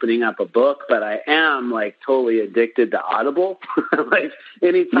like opening up a book, but I am like totally addicted to Audible. Like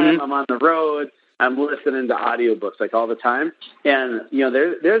anytime I'm on the road, I'm listening to audiobooks like all the time. And,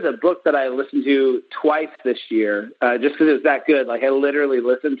 there's a book that I listened to twice this year, just because it was that good. Like I literally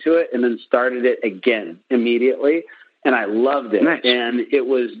listened to it and then started it again immediately. And I loved it. Nice. And it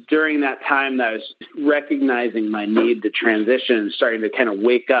was during that time that I was recognizing my need to transition and starting to kind of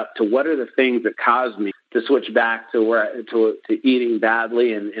wake up to what are the things that caused me to switch back to eating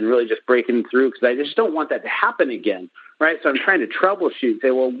badly and really just breaking through, because I just don't want that to happen again, right? So I'm trying to troubleshoot,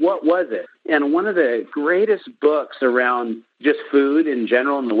 say, well, what was it? And one of the greatest books around just food in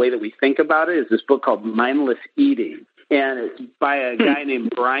general and the way that we think about it is this book called Mindless Eating. And it's by a guy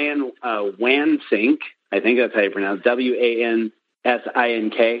named Brian Wansink. I think that's how you pronounce it,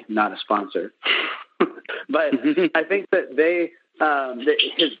 Wansink, not a sponsor. But I think that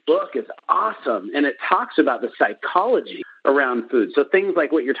his book is awesome, and it talks about the psychology around food. So things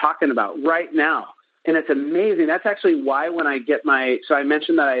like what you're talking about right now, and it's amazing. That's actually why when I get so I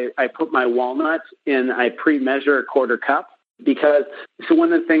mentioned that I put my walnuts in, I pre-measure a quarter cup, because so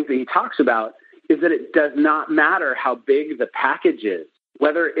one of the things that he talks about is that it does not matter how big the package is.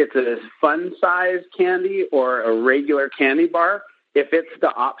 Whether it's a fun-sized candy or a regular candy bar, if it's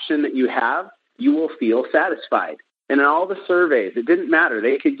the option that you have, you will feel satisfied. And in all the surveys, it didn't matter.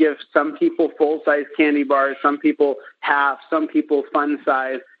 They could give some people full-size candy bars, some people half, some people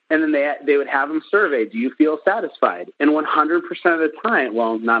fun-size, and then they would have them survey, do you feel satisfied? And 100% of the time,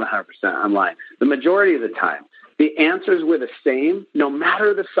 well, not 100%, I'm lying, the majority of the time, the answers were the same, no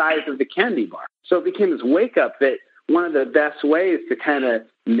matter the size of the candy bar. So it became this wake-up that one of the best ways to kind of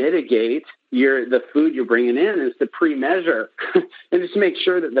mitigate the food you're bringing in is to pre-measure and just make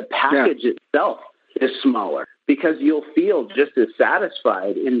sure that the package itself is smaller, because you'll feel just as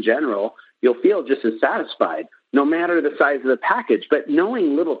satisfied in general. You'll feel just as satisfied no matter the size of the package. But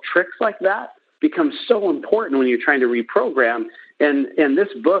knowing little tricks like that becomes so important when you're trying to reprogram. And this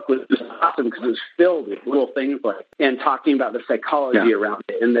book was awesome because it was filled with little things like, and talking about the psychology around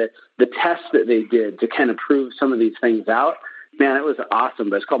it and the tests that they did to kind of prove some of these things out. Man, it was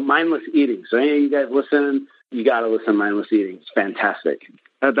awesome. But it's called Mindless Eating. So any of you guys listen, you got to listen to Mindless Eating. It's fantastic.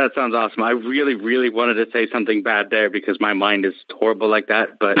 That sounds awesome. I really, really wanted to say something bad there because my mind is horrible like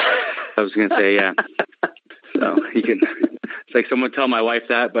that. But I was going to say, So you can It's like someone tell my wife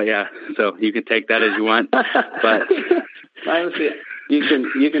that, but yeah, so you can take that as you want. But honestly,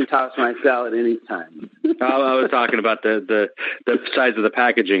 you can toss my salad anytime. I was talking about the size of the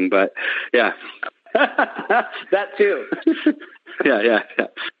packaging, but yeah. That too. Yeah.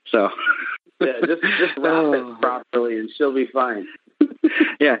 So yeah, just wrap it properly and she'll be fine.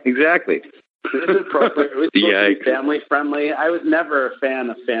 Yeah, exactly. This is appropriate. We're supposed to be family friendly. I was never a fan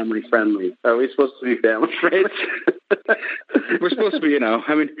of family friendly. Are we supposed to be family friendly? We're supposed to be,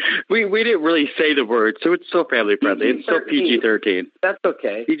 I mean, we didn't really say the word, so it's still family friendly. It's still PG-13. That's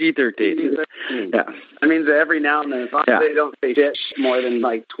okay. PG-13. Yeah. That means that every now and then, as long as they don't say shit more than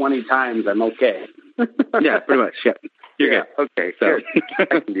like 20 times, I'm okay. Yeah, pretty much. Yeah. You're good. Okay, so I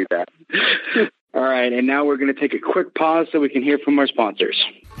can do that. All right, and now we're going to take a quick pause so we can hear from our sponsors.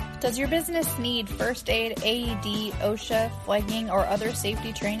 Does your business need first aid, AED, OSHA, flagging, or other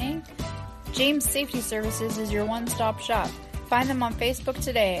safety training? James Safety Services is your one-stop shop. Find them on Facebook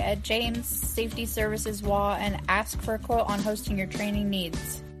today at James Safety Services WA and ask for a quote on hosting your training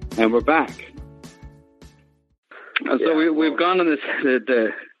needs. And we're back. So we've gone on this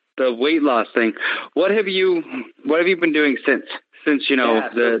the weight loss thing. What have you been doing since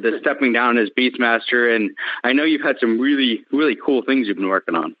the stepping down as Beastmaster? And I know you've had some really, really cool things you've been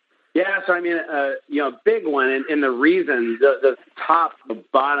working on. Yeah, so I mean, a big one, and the reason, the top, the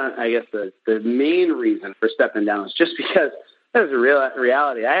bottom, I guess the main reason for stepping down was just because that was a real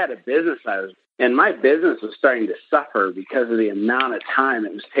reality. I had a business and my business was starting to suffer because of the amount of time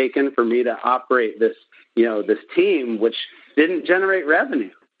it was taken for me to operate this team, which didn't generate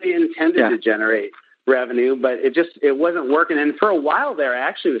revenue. They intended to generate revenue, but it wasn't working. And for a while there, I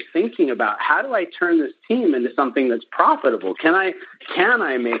actually was thinking about, how do I turn this team into something that's profitable? Can I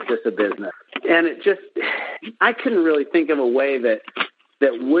make this a business? And I couldn't really think of a way where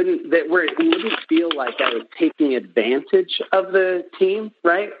it wouldn't feel like I was taking advantage of the team,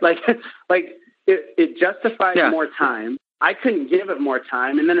 right? Like it justified more time. I couldn't give it more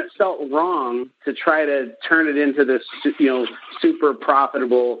time, and then it felt wrong to try to turn it into this, super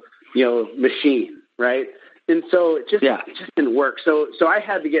profitable, machine. Right. And so it just didn't work. So I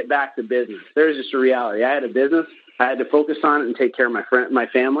had to get back to business. There's just a reality. I had a business. I had to focus on it and take care of my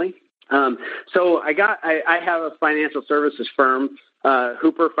family. So I have a financial services firm,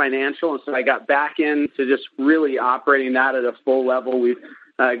 Hooper Financial. And so I got back into just really operating that at a full level. We've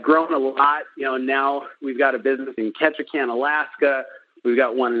grown a lot. Now we've got a business in Ketchikan, Alaska. We've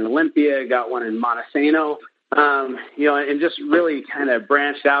got one in Olympia, got one in Montesano. And just really kind of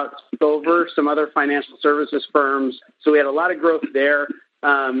branched out over some other financial services firms. So we had a lot of growth there.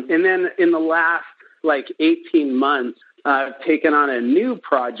 And then in the last 18 months, I've taken on a new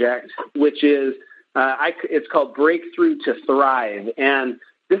project, which is, it's called Breakthrough to Thrive. And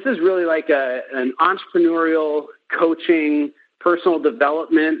this is really like an entrepreneurial coaching, personal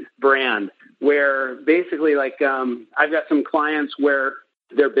development brand where basically I've got some clients where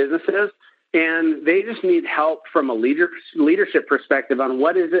their businesses, and they just need help from a leadership perspective on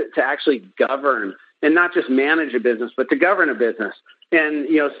what is it to actually govern and not just manage a business, but to govern a business. And,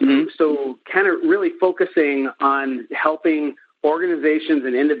 so kind of really focusing on helping organizations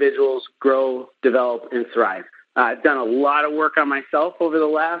and individuals grow, develop, and thrive. I've done a lot of work on myself over the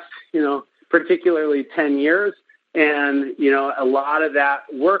last, particularly 10 years. And, a lot of that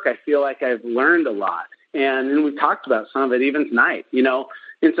work, I feel like I've learned a lot. And we've talked about some of it even tonight,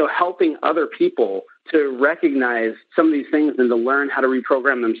 And so helping other people to recognize some of these things and to learn how to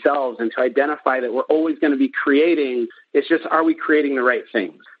reprogram themselves and to identify that we're always going to be creating. It's just, are we creating the right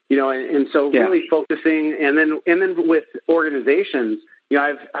things? And so really focusing, and then with organizations,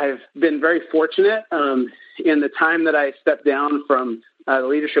 I've been very fortunate in the time that I stepped down from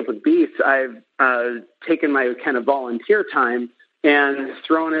leadership with Beasts. I've taken my kind of volunteer time and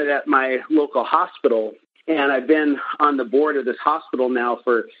thrown it at my local hospital. And I've been on the board of this hospital now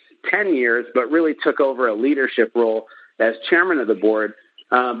for 10 years, but really took over a leadership role as chairman of the board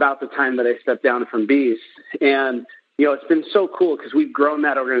about the time that I stepped down from Beasts. And, it's been so cool because we've grown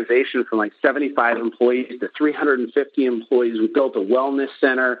that organization from 75 employees to 350 employees. We built a wellness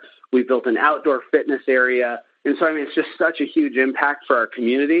center. We built an outdoor fitness area. And so, it's just such a huge impact for our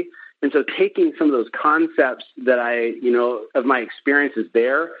community. And so taking some of those concepts that of my experiences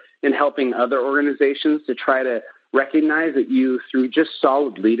there and helping other organizations to try to recognize that through just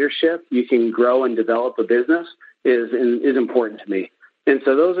solid leadership, you can grow and develop a business is important to me. And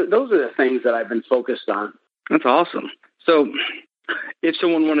so those are the things that I've been focused on. That's awesome. So if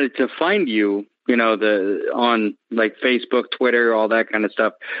someone wanted to find you, on Facebook, Twitter, all that kind of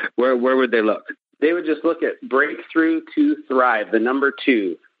stuff, where would they look? They would just look at Breakthrough to Thrive, the number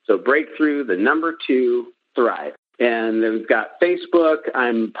 2. So Breakthrough, the number 2, Thrive. And then we've got Facebook.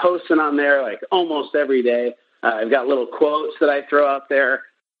 I'm posting on there like almost every day. I've got little quotes that I throw out there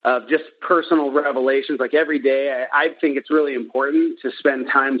of just personal revelations. Like every day, I think it's really important to spend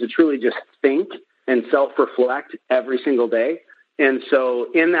time to truly just think and self-reflect every single day. And so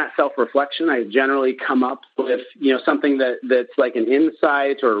in that self-reflection, I generally come up with, something that's like an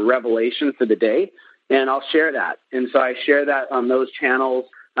insight or a revelation for the day, and I'll share that. And so I share that on those channels.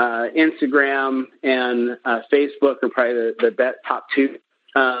 Instagram and Facebook are probably the top two.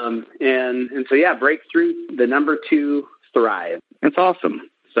 And so, yeah, Breakthrough, the number 2, Thrive. That's awesome.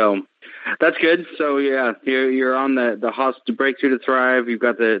 So that's good. So, yeah, you're on the hospital Breakthrough to Thrive. You've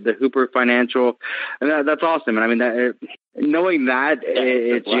got the Hooper Financial. And that's awesome. And I mean, knowing that,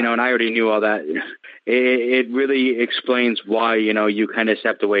 it's, and I already knew all that. It really explains why, you kind of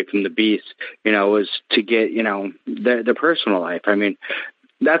stepped away from the beast, was to get, the personal life. I mean,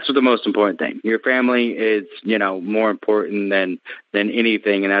 that's the most important thing. Your family is, more important than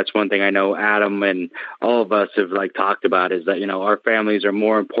anything. And that's one thing I know Adam and all of us have talked about is that, our families are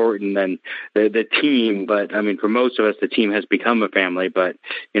more important than the team. But I mean, for most of us, the team has become a family, but,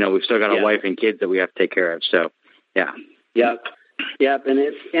 we've still got a wife and kids that we have to take care of. So, yeah. Yep. And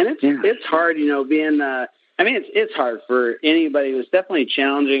it's hard, being, it's hard for anybody. It was definitely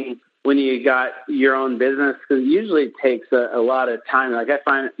challenging when you got your own business, because it usually takes a lot of time. Like I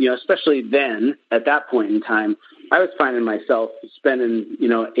find, especially then at that point in time, I was finding myself spending,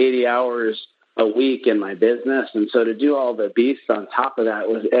 80 hours a week in my business. And so to do all the beasts on top of that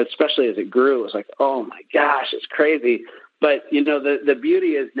was, especially as it grew, it was like, oh my gosh, it's crazy. But, the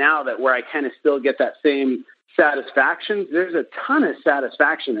beauty is now that where I kind of still get that same satisfaction, there's a ton of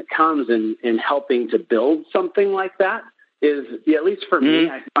satisfaction that comes in helping to build something like that. Is, at least for me,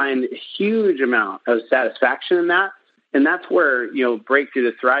 I find a huge amount of satisfaction in that. And that's where,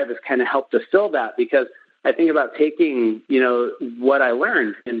 Breakthrough to Thrive has kind of helped to fill that, because I think about taking, what I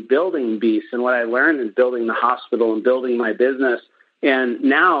learned in building Beast and what I learned in building the hospital and building my business. And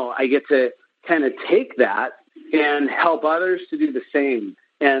now I get to kind of take that and help others to do the same.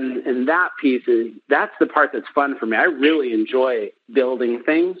 And that piece that's the part that's fun for me. I really enjoy building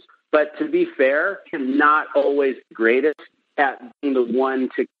things. But to be fair, I'm not always the greatest at being the one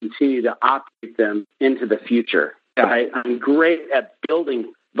to continue to operate them into the future. Right? I'm great at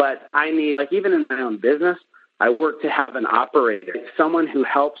building, but I need, even in my own business, I work to have an operator, someone who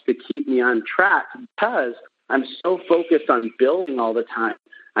helps to keep me on track, because I'm so focused on building all the time.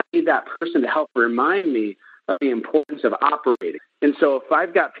 I need that person to help remind me of the importance of operating. And so if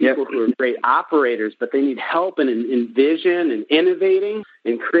I've got people who are great operators, but they need help in vision and innovating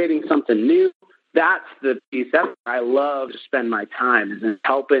and creating something new, that's the piece. That's where I love to spend my time, is in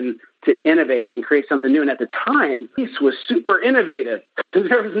helping to innovate and create something new. And at the time, Beast was super innovative.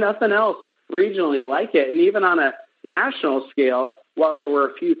 There was nothing else regionally like it. And even on a national scale, while there were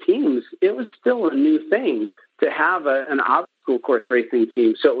a few teams, it was still a new thing to have an obstacle course racing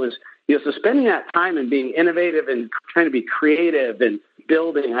team. So it was, so spending that time and being innovative and trying to be creative and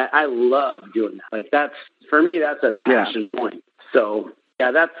building, I love doing that. That's, for me, that's a passion point. So,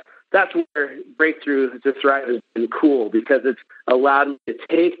 that's where Breakthrough to Thrive has been cool, because it's allowed me to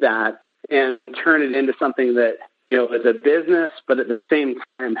take that and turn it into something that, is a business, but at the same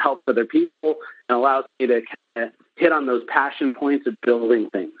time helps other people and allows me to kind of hit on those passion points of building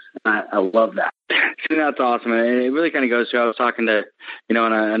things. And I love that. See, that's awesome. And it really kind of goes to, I was talking to,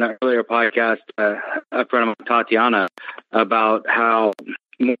 on an earlier podcast, a friend of mine, Tatiana, about how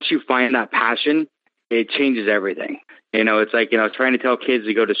once you find that passion, it changes everything. It's like, trying to tell kids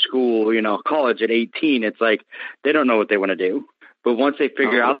to go to school, college at 18, it's like they don't know what they want to do. But once they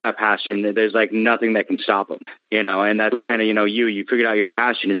figure out that passion, there's nothing that can stop them, and that's kind of, you figured out your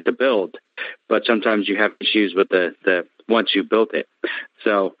passion is to build, but sometimes you have issues with the once you built it.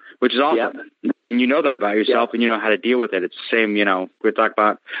 So, which is awesome. Yep. And you know that about yourself, and you know how to deal with it. It's the same, we're talking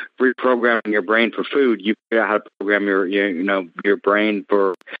about reprogramming your brain for food. You figure out how to program your brain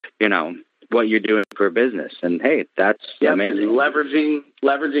for, what you're doing for a business. And hey, that's amazing.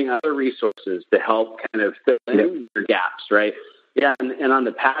 Leveraging other resources to help kind of fill in your gaps, right? Yeah, and on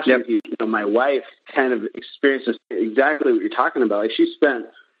the passion piece, my wife kind of experiences exactly what you're talking about. Like, she spent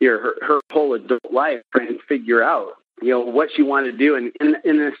her whole adult life trying to figure out, what she wanted to do, and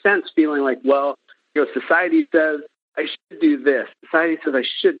in a sense, feeling like, well, society says I should do this. Society says I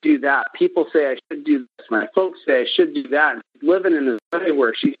should do that. People say I should do this. My folks say I should do that. And living in a way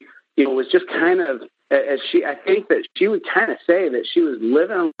where she, was just kind of, I think that she would kind of say that she was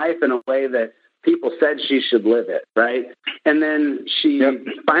living life in a way that people said she should live it, right? And then she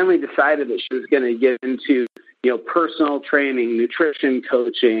finally decided that she was going to get into, personal training, nutrition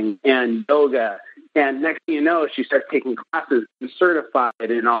coaching, and yoga. And next thing you know, she starts taking classes and certified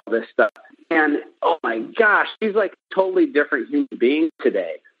and all this stuff. And oh my gosh, she's like a totally different human being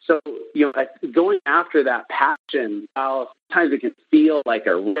today. So, going after that passion, while sometimes it can feel like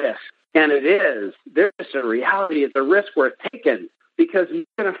a risk, and it is, there's just a reality. It's a risk worth taking, because you're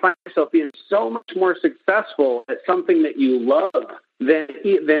going to find yourself being so much more successful at something that you love than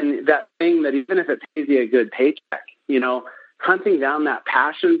that thing that, even if it pays you a good paycheck, hunting down that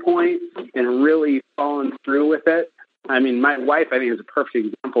passion point and really following through with it. I mean, my wife, I think, is a perfect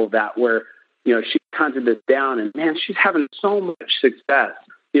example of that, where, she hunted this down, and man, she's having so much success.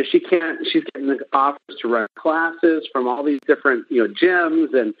 She's getting the offers to run classes from all these different,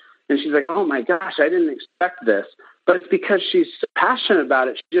 gyms, and she's like, oh my gosh, I didn't expect this. But it's because she's so passionate about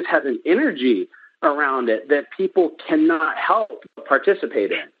it. She just has an energy around it that people cannot help but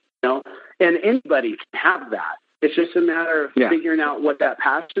participate in, and anybody can have that. It's just a matter of figuring out what that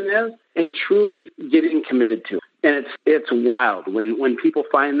passion is and truly getting committed to it. And it's wild. When people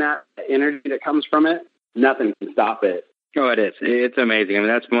find that energy that comes from it, nothing can stop it. Oh, it is. It's amazing. I mean,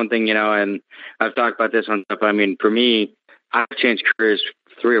 that's one thing, and I've talked about this on stuff. I mean, for me, I've changed careers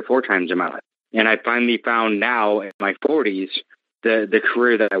 3 or 4 times in my life. And I finally found now in my 40s the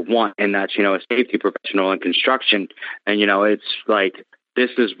career that I want, and that's, a safety professional in construction. And, it's like, this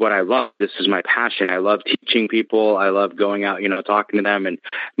is what I love. This is my passion. I love teaching people. I love going out, talking to them and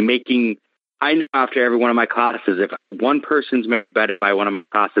I know after every one of my classes, if one person's better by one of my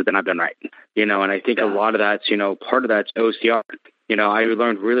classes, then I've done right. And I think a lot of that's, part of that's OCR. I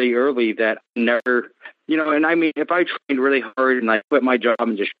learned really early that never, and I mean, if I trained really hard and I quit my job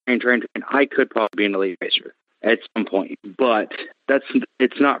and just train, I could probably be an elite racer at some point, but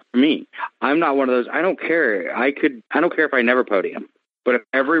it's not for me. I'm not one of those. I don't care. I don't care if I never podium, but if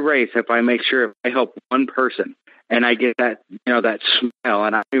every race, if I make sure if I help one person, and I get that, that smile,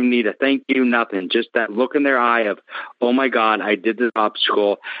 and I don't even need a thank you, nothing. Just that look in their eye of, oh my God, I did this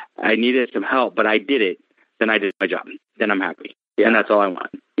obstacle. I needed some help, but I did it. Then I did my job. Then I'm happy. Yeah. And that's all I want.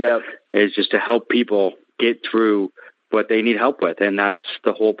 Yep. Is just to help people get through what they need help with. And that's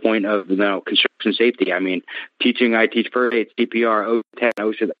the whole point of, construction safety. I mean, I teach first aid, CPR, O10,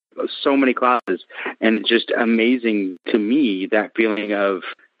 OSHA, so many classes. And it's just amazing to me, that feeling of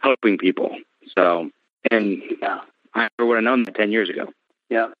helping people. So, and I never would have known that 10 years ago.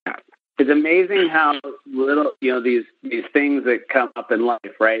 Yeah. It's amazing how little, these things that come up in life,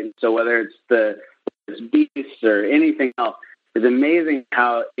 right? And so whether it's beasts or anything else, it's amazing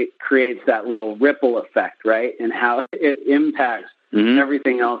how it creates that little ripple effect, right? And how it impacts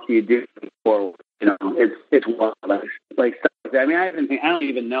everything else you do forward. It's wild. Like, I mean, I don't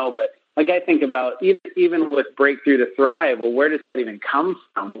even know, but like I think about even with Breakthrough to Thrive, well, where does it even come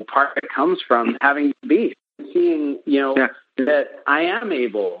from? Well, part of it comes from having beef, seeing, that I am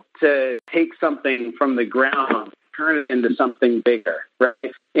able to take something from the ground, turn it into something bigger, right?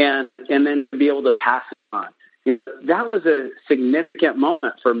 And then to be able to pass it on. That was a significant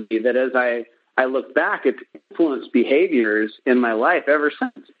moment for me that as I look back, it's influenced behaviors in my life ever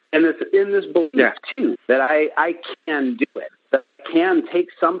since. And it's in this belief, too, that I can do it, that I can take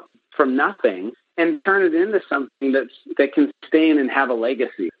something from nothing and turn it into something that can sustain and have a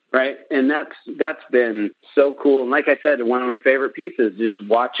legacy, right? And that's been so cool. And like I said, one of my favorite pieces is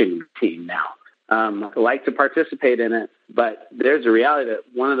watching the team now. I like to participate in it, but there's a reality that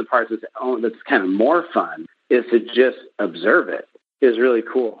one of the parts that's kind of more fun is to just observe it. Is really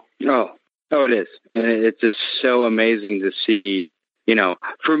cool. Oh, it is. And it's just so amazing to see.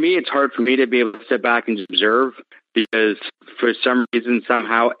 For me, it's hard for me to be able to sit back and just observe, because for some reason,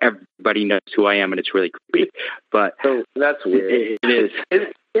 somehow, everybody knows who I am, and it's really creepy. But that's weird. It is.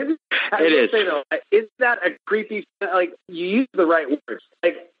 It is. Say, though, is that a creepy? Like, you use the right words.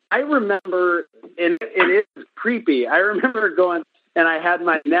 Like, I remember, and it is creepy. I remember going, and I had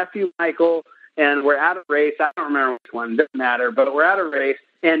my nephew Michael, and we're at a race. I don't remember which one. Doesn't matter. But we're at a race,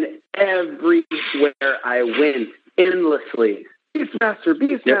 and everywhere I went, endlessly,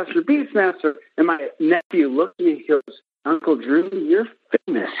 Beastmaster. And my nephew looked at me and goes, Uncle Drew, you're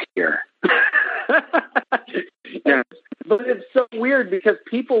famous here. Yeah. But it's so weird because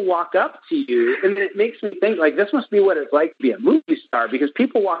people walk up to you, and it makes me think, like, this must be what it's like to be a movie star, because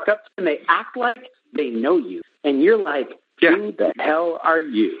people walk up to you and they act like they know you. And you're like, who the hell are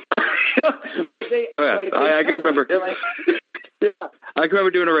you? I can remember. I can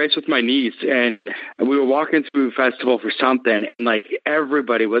remember doing a race with my niece, and we were walking through a festival for something, and like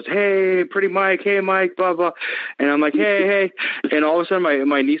everybody was, hey, Pretty Mike, hey Mike, blah blah, and I'm like, hey, and all of a sudden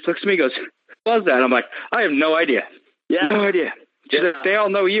my niece looks at me and goes, what was that? And I'm like, I have no idea. Yeah, no idea. She's like, they all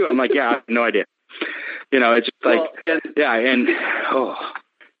know you. I'm like, yeah, I have no idea. It's just like,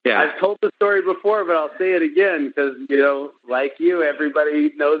 Yeah. I've told the story before, but I'll say it again because, like you,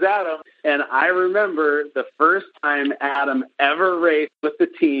 everybody knows Adam. And I remember the first time Adam ever raced with the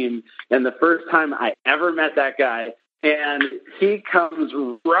team and the first time I ever met that guy. And he comes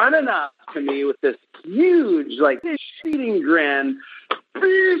running up to me with this huge, cheating grin,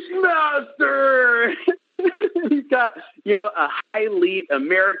 Beastmaster! He's got, a high elite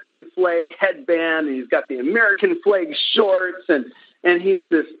American flag headband, and he's got the American flag shorts, and he's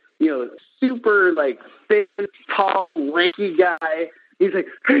this, super, thin, tall, lanky guy. He's like,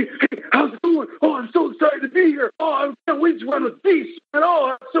 hey, how's it going? Oh, I'm so excited to be here. Oh, I can't wait to run with Beast. And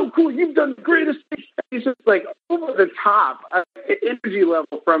oh, that's so cool. You've done the greatest thing. He's just over the top. The energy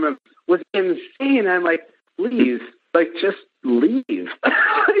level from him was insane. I'm like, please, just leave.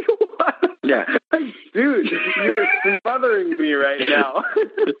 What? Yeah. Dude, you're smothering me right now.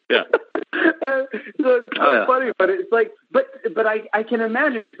 Yeah. So it's so funny, but it's but I can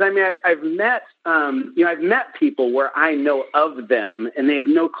imagine, because I've met, I've met people where I know of them and they have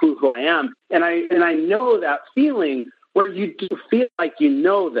no clue who I am. And I know that feeling where you do feel like you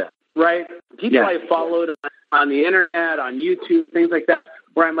know them, right? People I followed on the internet, on YouTube, things like that,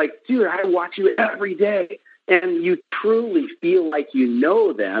 where I'm like, dude, I watch you every day. And you truly feel like you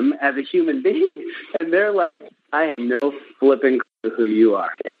know them as a human being. And they're like, I have no flipping clue who you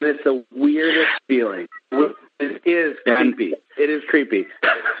are. And it's the weirdest feeling. It is creepy. It is creepy.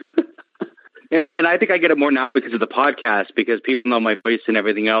 And I think I get it more now because of the podcast, because people know my voice and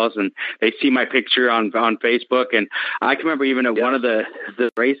everything else, and they see my picture on Facebook. And I can remember even at one of the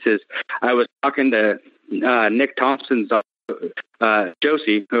races, I was talking to Nick Thompson's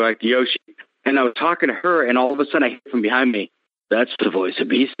Josie, who like Yoshi. And I was talking to her, and all of a sudden I hear from behind me, that's the voice of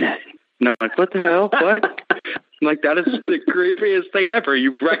BeastNet. And I'm like, what the hell? What? I'm like, that is the creepiest thing ever.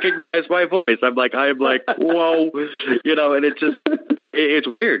 You recognize my voice. I'm like, whoa. And it's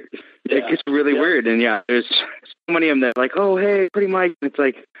weird. It gets really weird. And there's so many of them that are like, oh, hey, Pretty Mike. And it's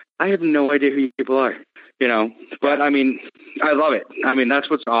like, I have no idea who you people are. But I mean, I love it. I mean, that's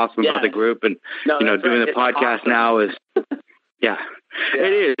what's awesome about the group. And, doing the podcast awesome. Now is,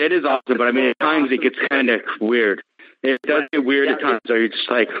 It is awesome, but I mean, at times it gets kind of weird. It does get weird at times, so you're just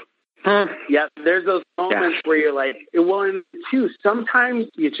like, huh? Yeah, there's those moments where you're like, well, and too, sometimes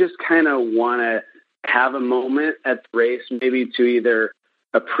you just kind of want to have a moment at the race, maybe to either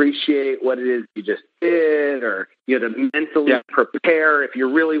appreciate what it is you just did, or, to mentally prepare if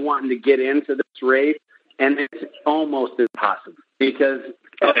you're really wanting to get into this race, and it's almost impossible because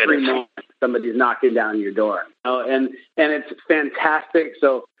every moment somebody's knocking down your door, and it's fantastic.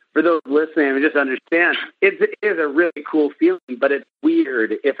 So for those listening, just understand it is a really cool feeling, but it's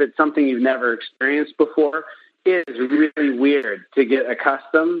weird if it's something you've never experienced before. It is really weird to get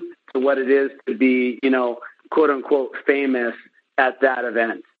accustomed to what it is to be, quote unquote, famous at that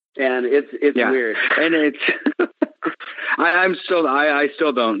event, and it's weird, and it's. I still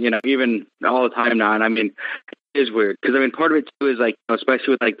don't, even all the time now, and I mean. Is weird because part of it too is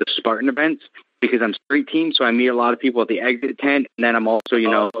especially with the Spartan events, because I'm street team, so I meet a lot of people at the exit tent, and then I'm also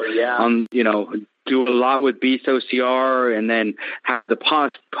on do a lot with Beast OCR, and then have the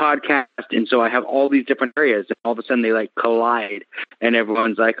podcast, and so I have all these different areas, and all of a sudden they collide, and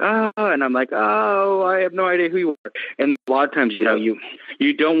everyone's like, oh, and I'm like, oh, I have no idea who you are, and a lot of times you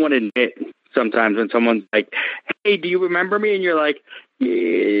don't want to admit sometimes when someone's like, hey, do you remember me? And you're like,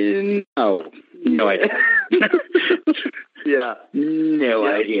 no idea. No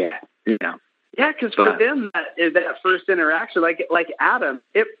idea. No. Yeah, because for them, that first interaction, like Adam,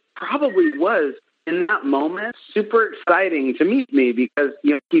 it probably was in that moment super exciting to meet me because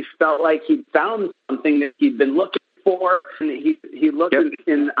he felt like he'd found something that he'd been looking for, and he looked,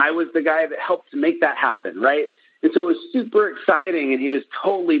 and I was the guy that helped to make that happen, right? And so it was super exciting, and he was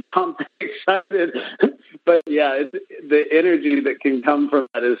totally pumped and excited. But the energy that can come from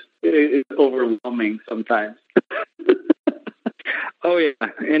that is overwhelming sometimes. Oh yeah,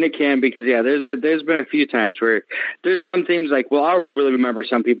 and it can, because there's been a few times where there's some things I really remember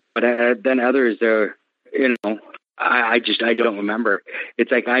some people, but then others are, I don't remember.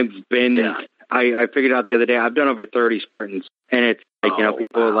 It's I've been. I figured out the other day I've done over 30 Spartans, and it's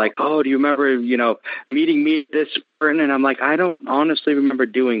people are like, oh, do you remember meeting me at this Spartan? And I'm like, I don't honestly remember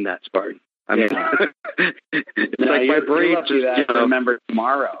doing that Spartan. I mean, it's my brain just remember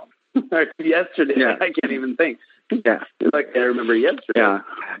tomorrow or yesterday. Yeah. I can't even think. Yeah, I remember yesterday.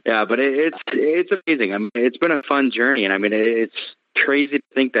 Yeah, but it's amazing. I mean, it's been a fun journey, and I mean, it's crazy to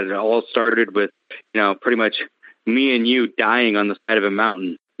think that it all started with pretty much me and you dying on the side of a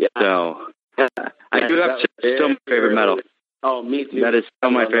mountain. Yeah. So I do have still my favorite medal. Oh, me too. That is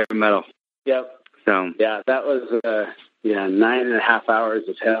still my favorite medal. Yep. So that was Yeah, 9.5 hours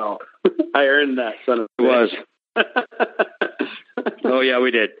of hell. I earned that, son of a It bitch. was. Oh yeah,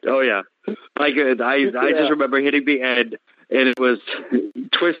 we did. Oh yeah. I just remember hitting the end, and it was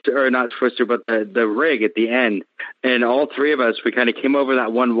Twister, or not Twister, but the rig at the end, and all three of us, we kind of came over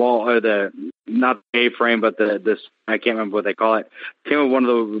that one wall, or not the A-frame, but this, I can't remember what they call it. Came over one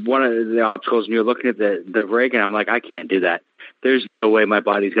of the obstacles, and you're looking at the rig, and I'm like, I can't do that. There's no way my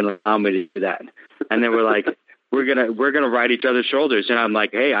body's gonna allow me to do that. And then we're like, we're gonna ride each other's shoulders, and I'm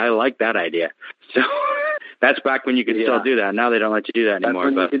like, hey, I like that idea. So that's back when you could still do that. Now they don't let you do that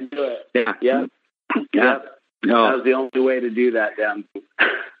anymore. That's when but you can do it. yeah, Yeah. No. That was the only way to do that down.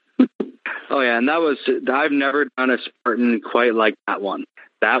 Oh yeah, and I've never done a Spartan quite like that one.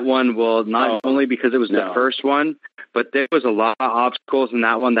 That one not only because it was the first one, but there was a lot of obstacles in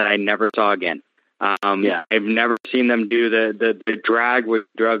that one that I never saw again. I've never seen them do the drag with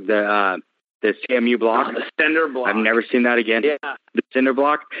the CMU block. The cinder block. I've never seen that again. Yeah. The cinder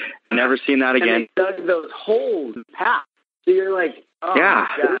block. Never seen that again. And they dug those holes and paths. So you're like, oh my God,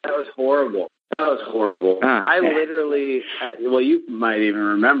 that was horrible. That was horrible. I literally, well, you might even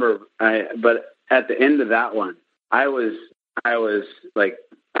remember, but at the end of that one, I was like,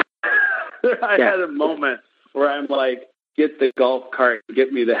 I had a moment where I'm like, get the golf cart,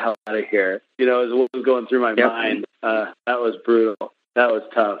 get me the hell out of here. You know, is what was going through my mind. That was brutal. That was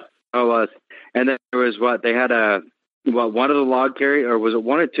tough. Oh, it was. And then there was they had one of the log carries, or was it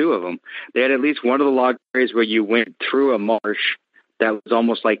one or two of them? They had at least one of the log carries where you went through a marsh that was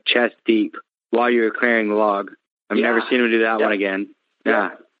almost like chest deep while you were clearing the log. I've never seen them do that one again. Yeah.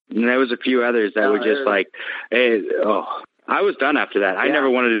 And there was a few others that were just like, hey, I was done after that. I never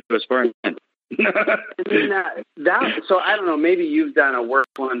wanted to do a Spartan again. I mean, so I don't know, maybe you've done a worse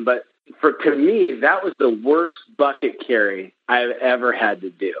one, but to me, that was the worst bucket carry I've ever had to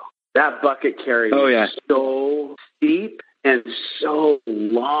do. That bucket carry was so steep and so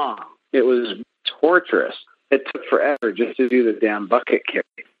long. It was torturous. It took forever just to do the damn bucket carry.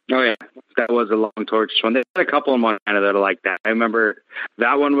 Oh, yeah. That was a long, torturous one. They had a couple in Montana that are like that. I remember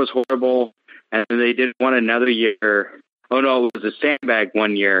that one was horrible, and they did one another year. Oh, no, it was a sandbag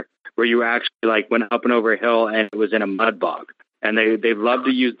one year where you actually went up and over a hill, and it was in a mud bog. And they love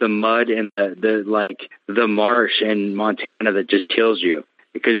to use the mud in the marsh in Montana that just kills you.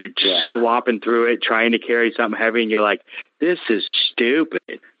 Because you're just slopping through it, trying to carry something heavy, and you're like, this is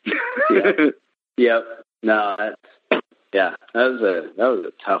stupid. Yep. No, that was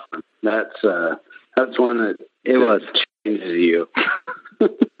a tough one. That's one that changes you.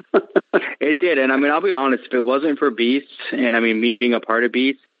 It did, and I mean, I'll be honest, if it wasn't for Beasts, and I mean, me being a part of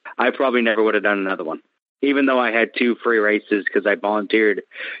Beasts, I probably never would have done another one. Even though I had 2 free races because I volunteered,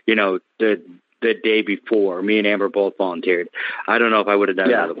 the day before. Me and Amber both volunteered. I don't know if I would have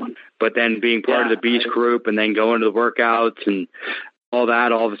done another one. But then being part of the Beast group and then going to the workouts and all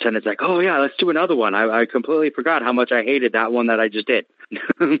that, all of a sudden it's like, oh yeah, let's do another one. I completely forgot how much I hated that one that I just did.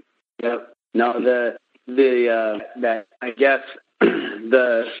 Yep. No, that I guess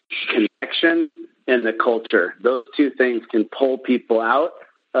the connection and the culture, those two things can pull people out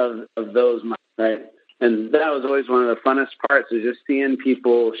of those, right? And that was always one of the funnest parts, is just seeing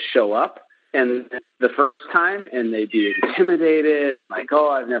people show up. And the first time, and they'd be intimidated, like,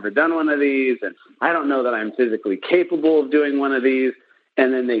 oh, I've never done one of these, and I don't know that I'm physically capable of doing one of these.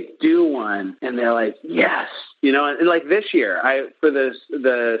 And then they do one, and they're like, yes. And like this year, for the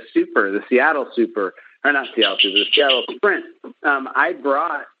Seattle Super, or not Seattle Super, the Seattle Sprint, I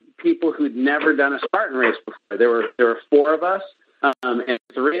brought people who'd never done a Spartan race before. There were 4 of us, and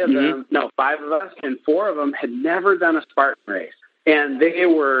 5 of us, and 4 of them had never done a Spartan race. And they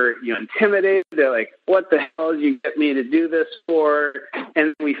were, intimidated. They're like, what the hell did you get me to do this for?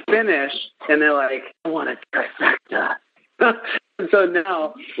 And we finished, and they're like, I want a trifecta. So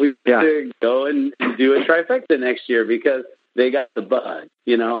now we have to go and do a trifecta next year because they got the bug,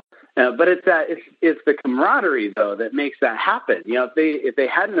 But it's the camaraderie, though, that makes that happen. If they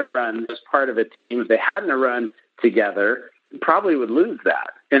hadn't run as part of a team, if they hadn't run together, probably would lose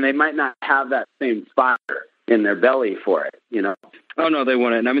that. And they might not have that same fire in their belly for it, Oh, no, they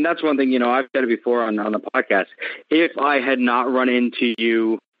wouldn't. I mean, that's one thing, I've said it before on the podcast. If I had not run into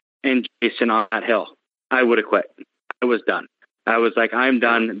you and Jason on that hill, I would have quit. I was done. I was like, I'm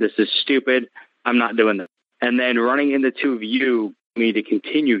done. This is stupid. I'm not doing this. And then running into 2 of you, me to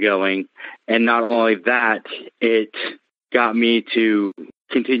continue going. And not only that, it got me to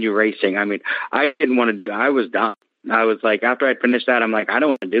continue racing. I mean, I was done. I was like, after I finished that, I'm like, I don't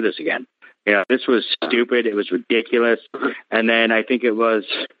want to do this again. This was stupid. It was ridiculous. And then I think it was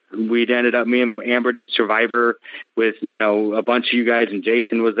we'd ended up, me and Amber Survivor with, a bunch of you guys, and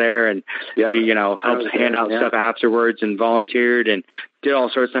Jason was there, and, helped hand out stuff afterwards and volunteered and did all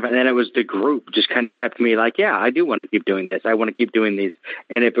sorts of stuff. And then it was the group just kind of kept me like, yeah, I do want to keep doing this. I want to keep doing these.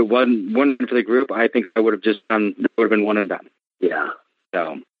 And if it wasn't for the group, I think I would have just would have been one and done. Yeah.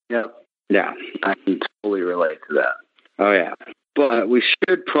 So, yeah, I can totally relate to that. Oh, yeah. But we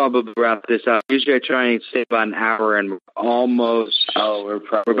should probably wrap this up. Usually I try and stay about an hour, and we're almost... Oh, we're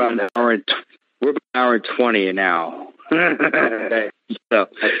about an hour and... We're about an hour and 20 now. Okay. So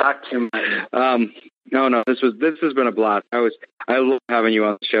I talked too much. No, this has been a blast. I love having you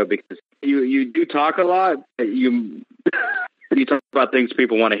on the show because you do talk a lot. You talk about things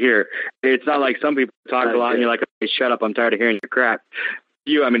people want to hear. It's not like some people talk a lot and you're like, hey, shut up, I'm tired of hearing your crap.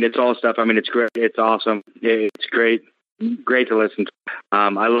 It's all stuff. It's great. It's awesome. It's great to listen to.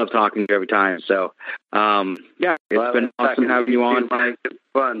 I love talking to you every time. So, it's been awesome having you on. It's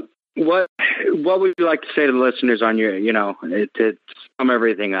fun. What would you like to say to the listeners on your, to sum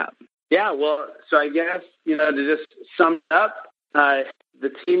everything up? Yeah, well, so I guess, to just sum it up, the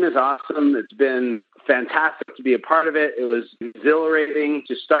team is awesome. It's been fantastic to be a part of it. It was exhilarating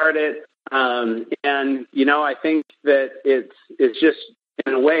to start it. And, I think that it's just,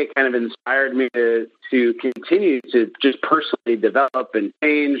 in a way, kind of inspired me to continue to just personally develop and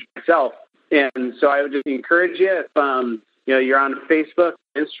change myself. And so I would just encourage you, if you're on Facebook,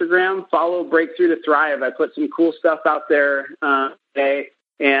 Instagram, follow Breakthrough to Thrive. I put some cool stuff out there today,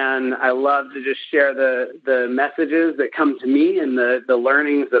 and I love to just share the messages that come to me and the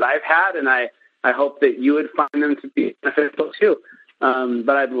learnings that I've had, and I hope that you would find them to be beneficial too.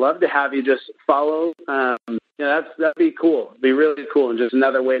 But I'd love to have you just follow. That'd be cool. It'd be really cool, and just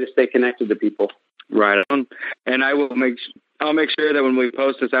another way to stay connected to people. Right on. And I'll make sure that when we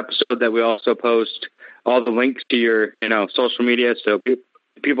post this episode that we also post all the links to your, social media so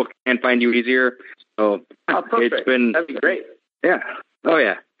people can find you easier. So perfect. That'd be great. Yeah. Oh,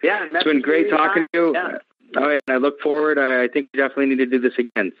 yeah. Yeah. It's been great talking to you. Yeah. Oh, yeah. And I look forward. I think we definitely need to do this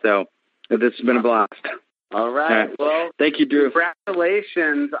again. So this has been a blast. All right. Well, thank you, Drew.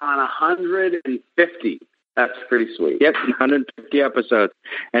 Congratulations on 150. That's pretty sweet. Yep, 150 episodes,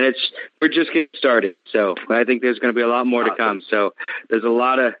 and we're just getting started. So I think there's going to be a lot more to come. So there's a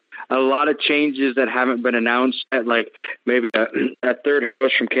lot of changes that haven't been announced yet, like maybe a third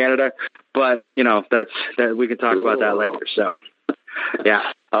host from Canada, but that we can talk about that later. So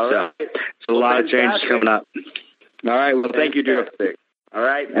yeah, all right. So it's a lot of changes coming up. All right. Well, thank you, Drew. All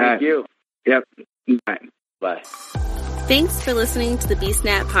right. Thank you. Yep. Bye. Bye. Thanks for listening to the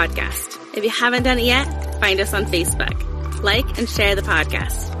BeastNet podcast. If you haven't done it yet, find us on Facebook. Like and share the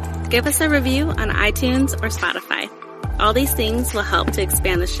podcast. Give us a review on iTunes or Spotify. All these things will help to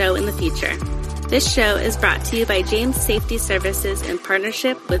expand the show in the future. This show is brought to you by James Safety Services in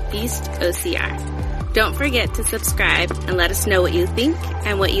partnership with Beast OCR. Don't forget to subscribe and let us know what you think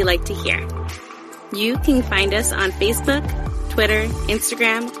and what you like to hear. You can find us on Facebook, Twitter,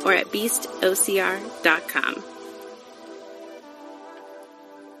 Instagram, or at beastocr.com.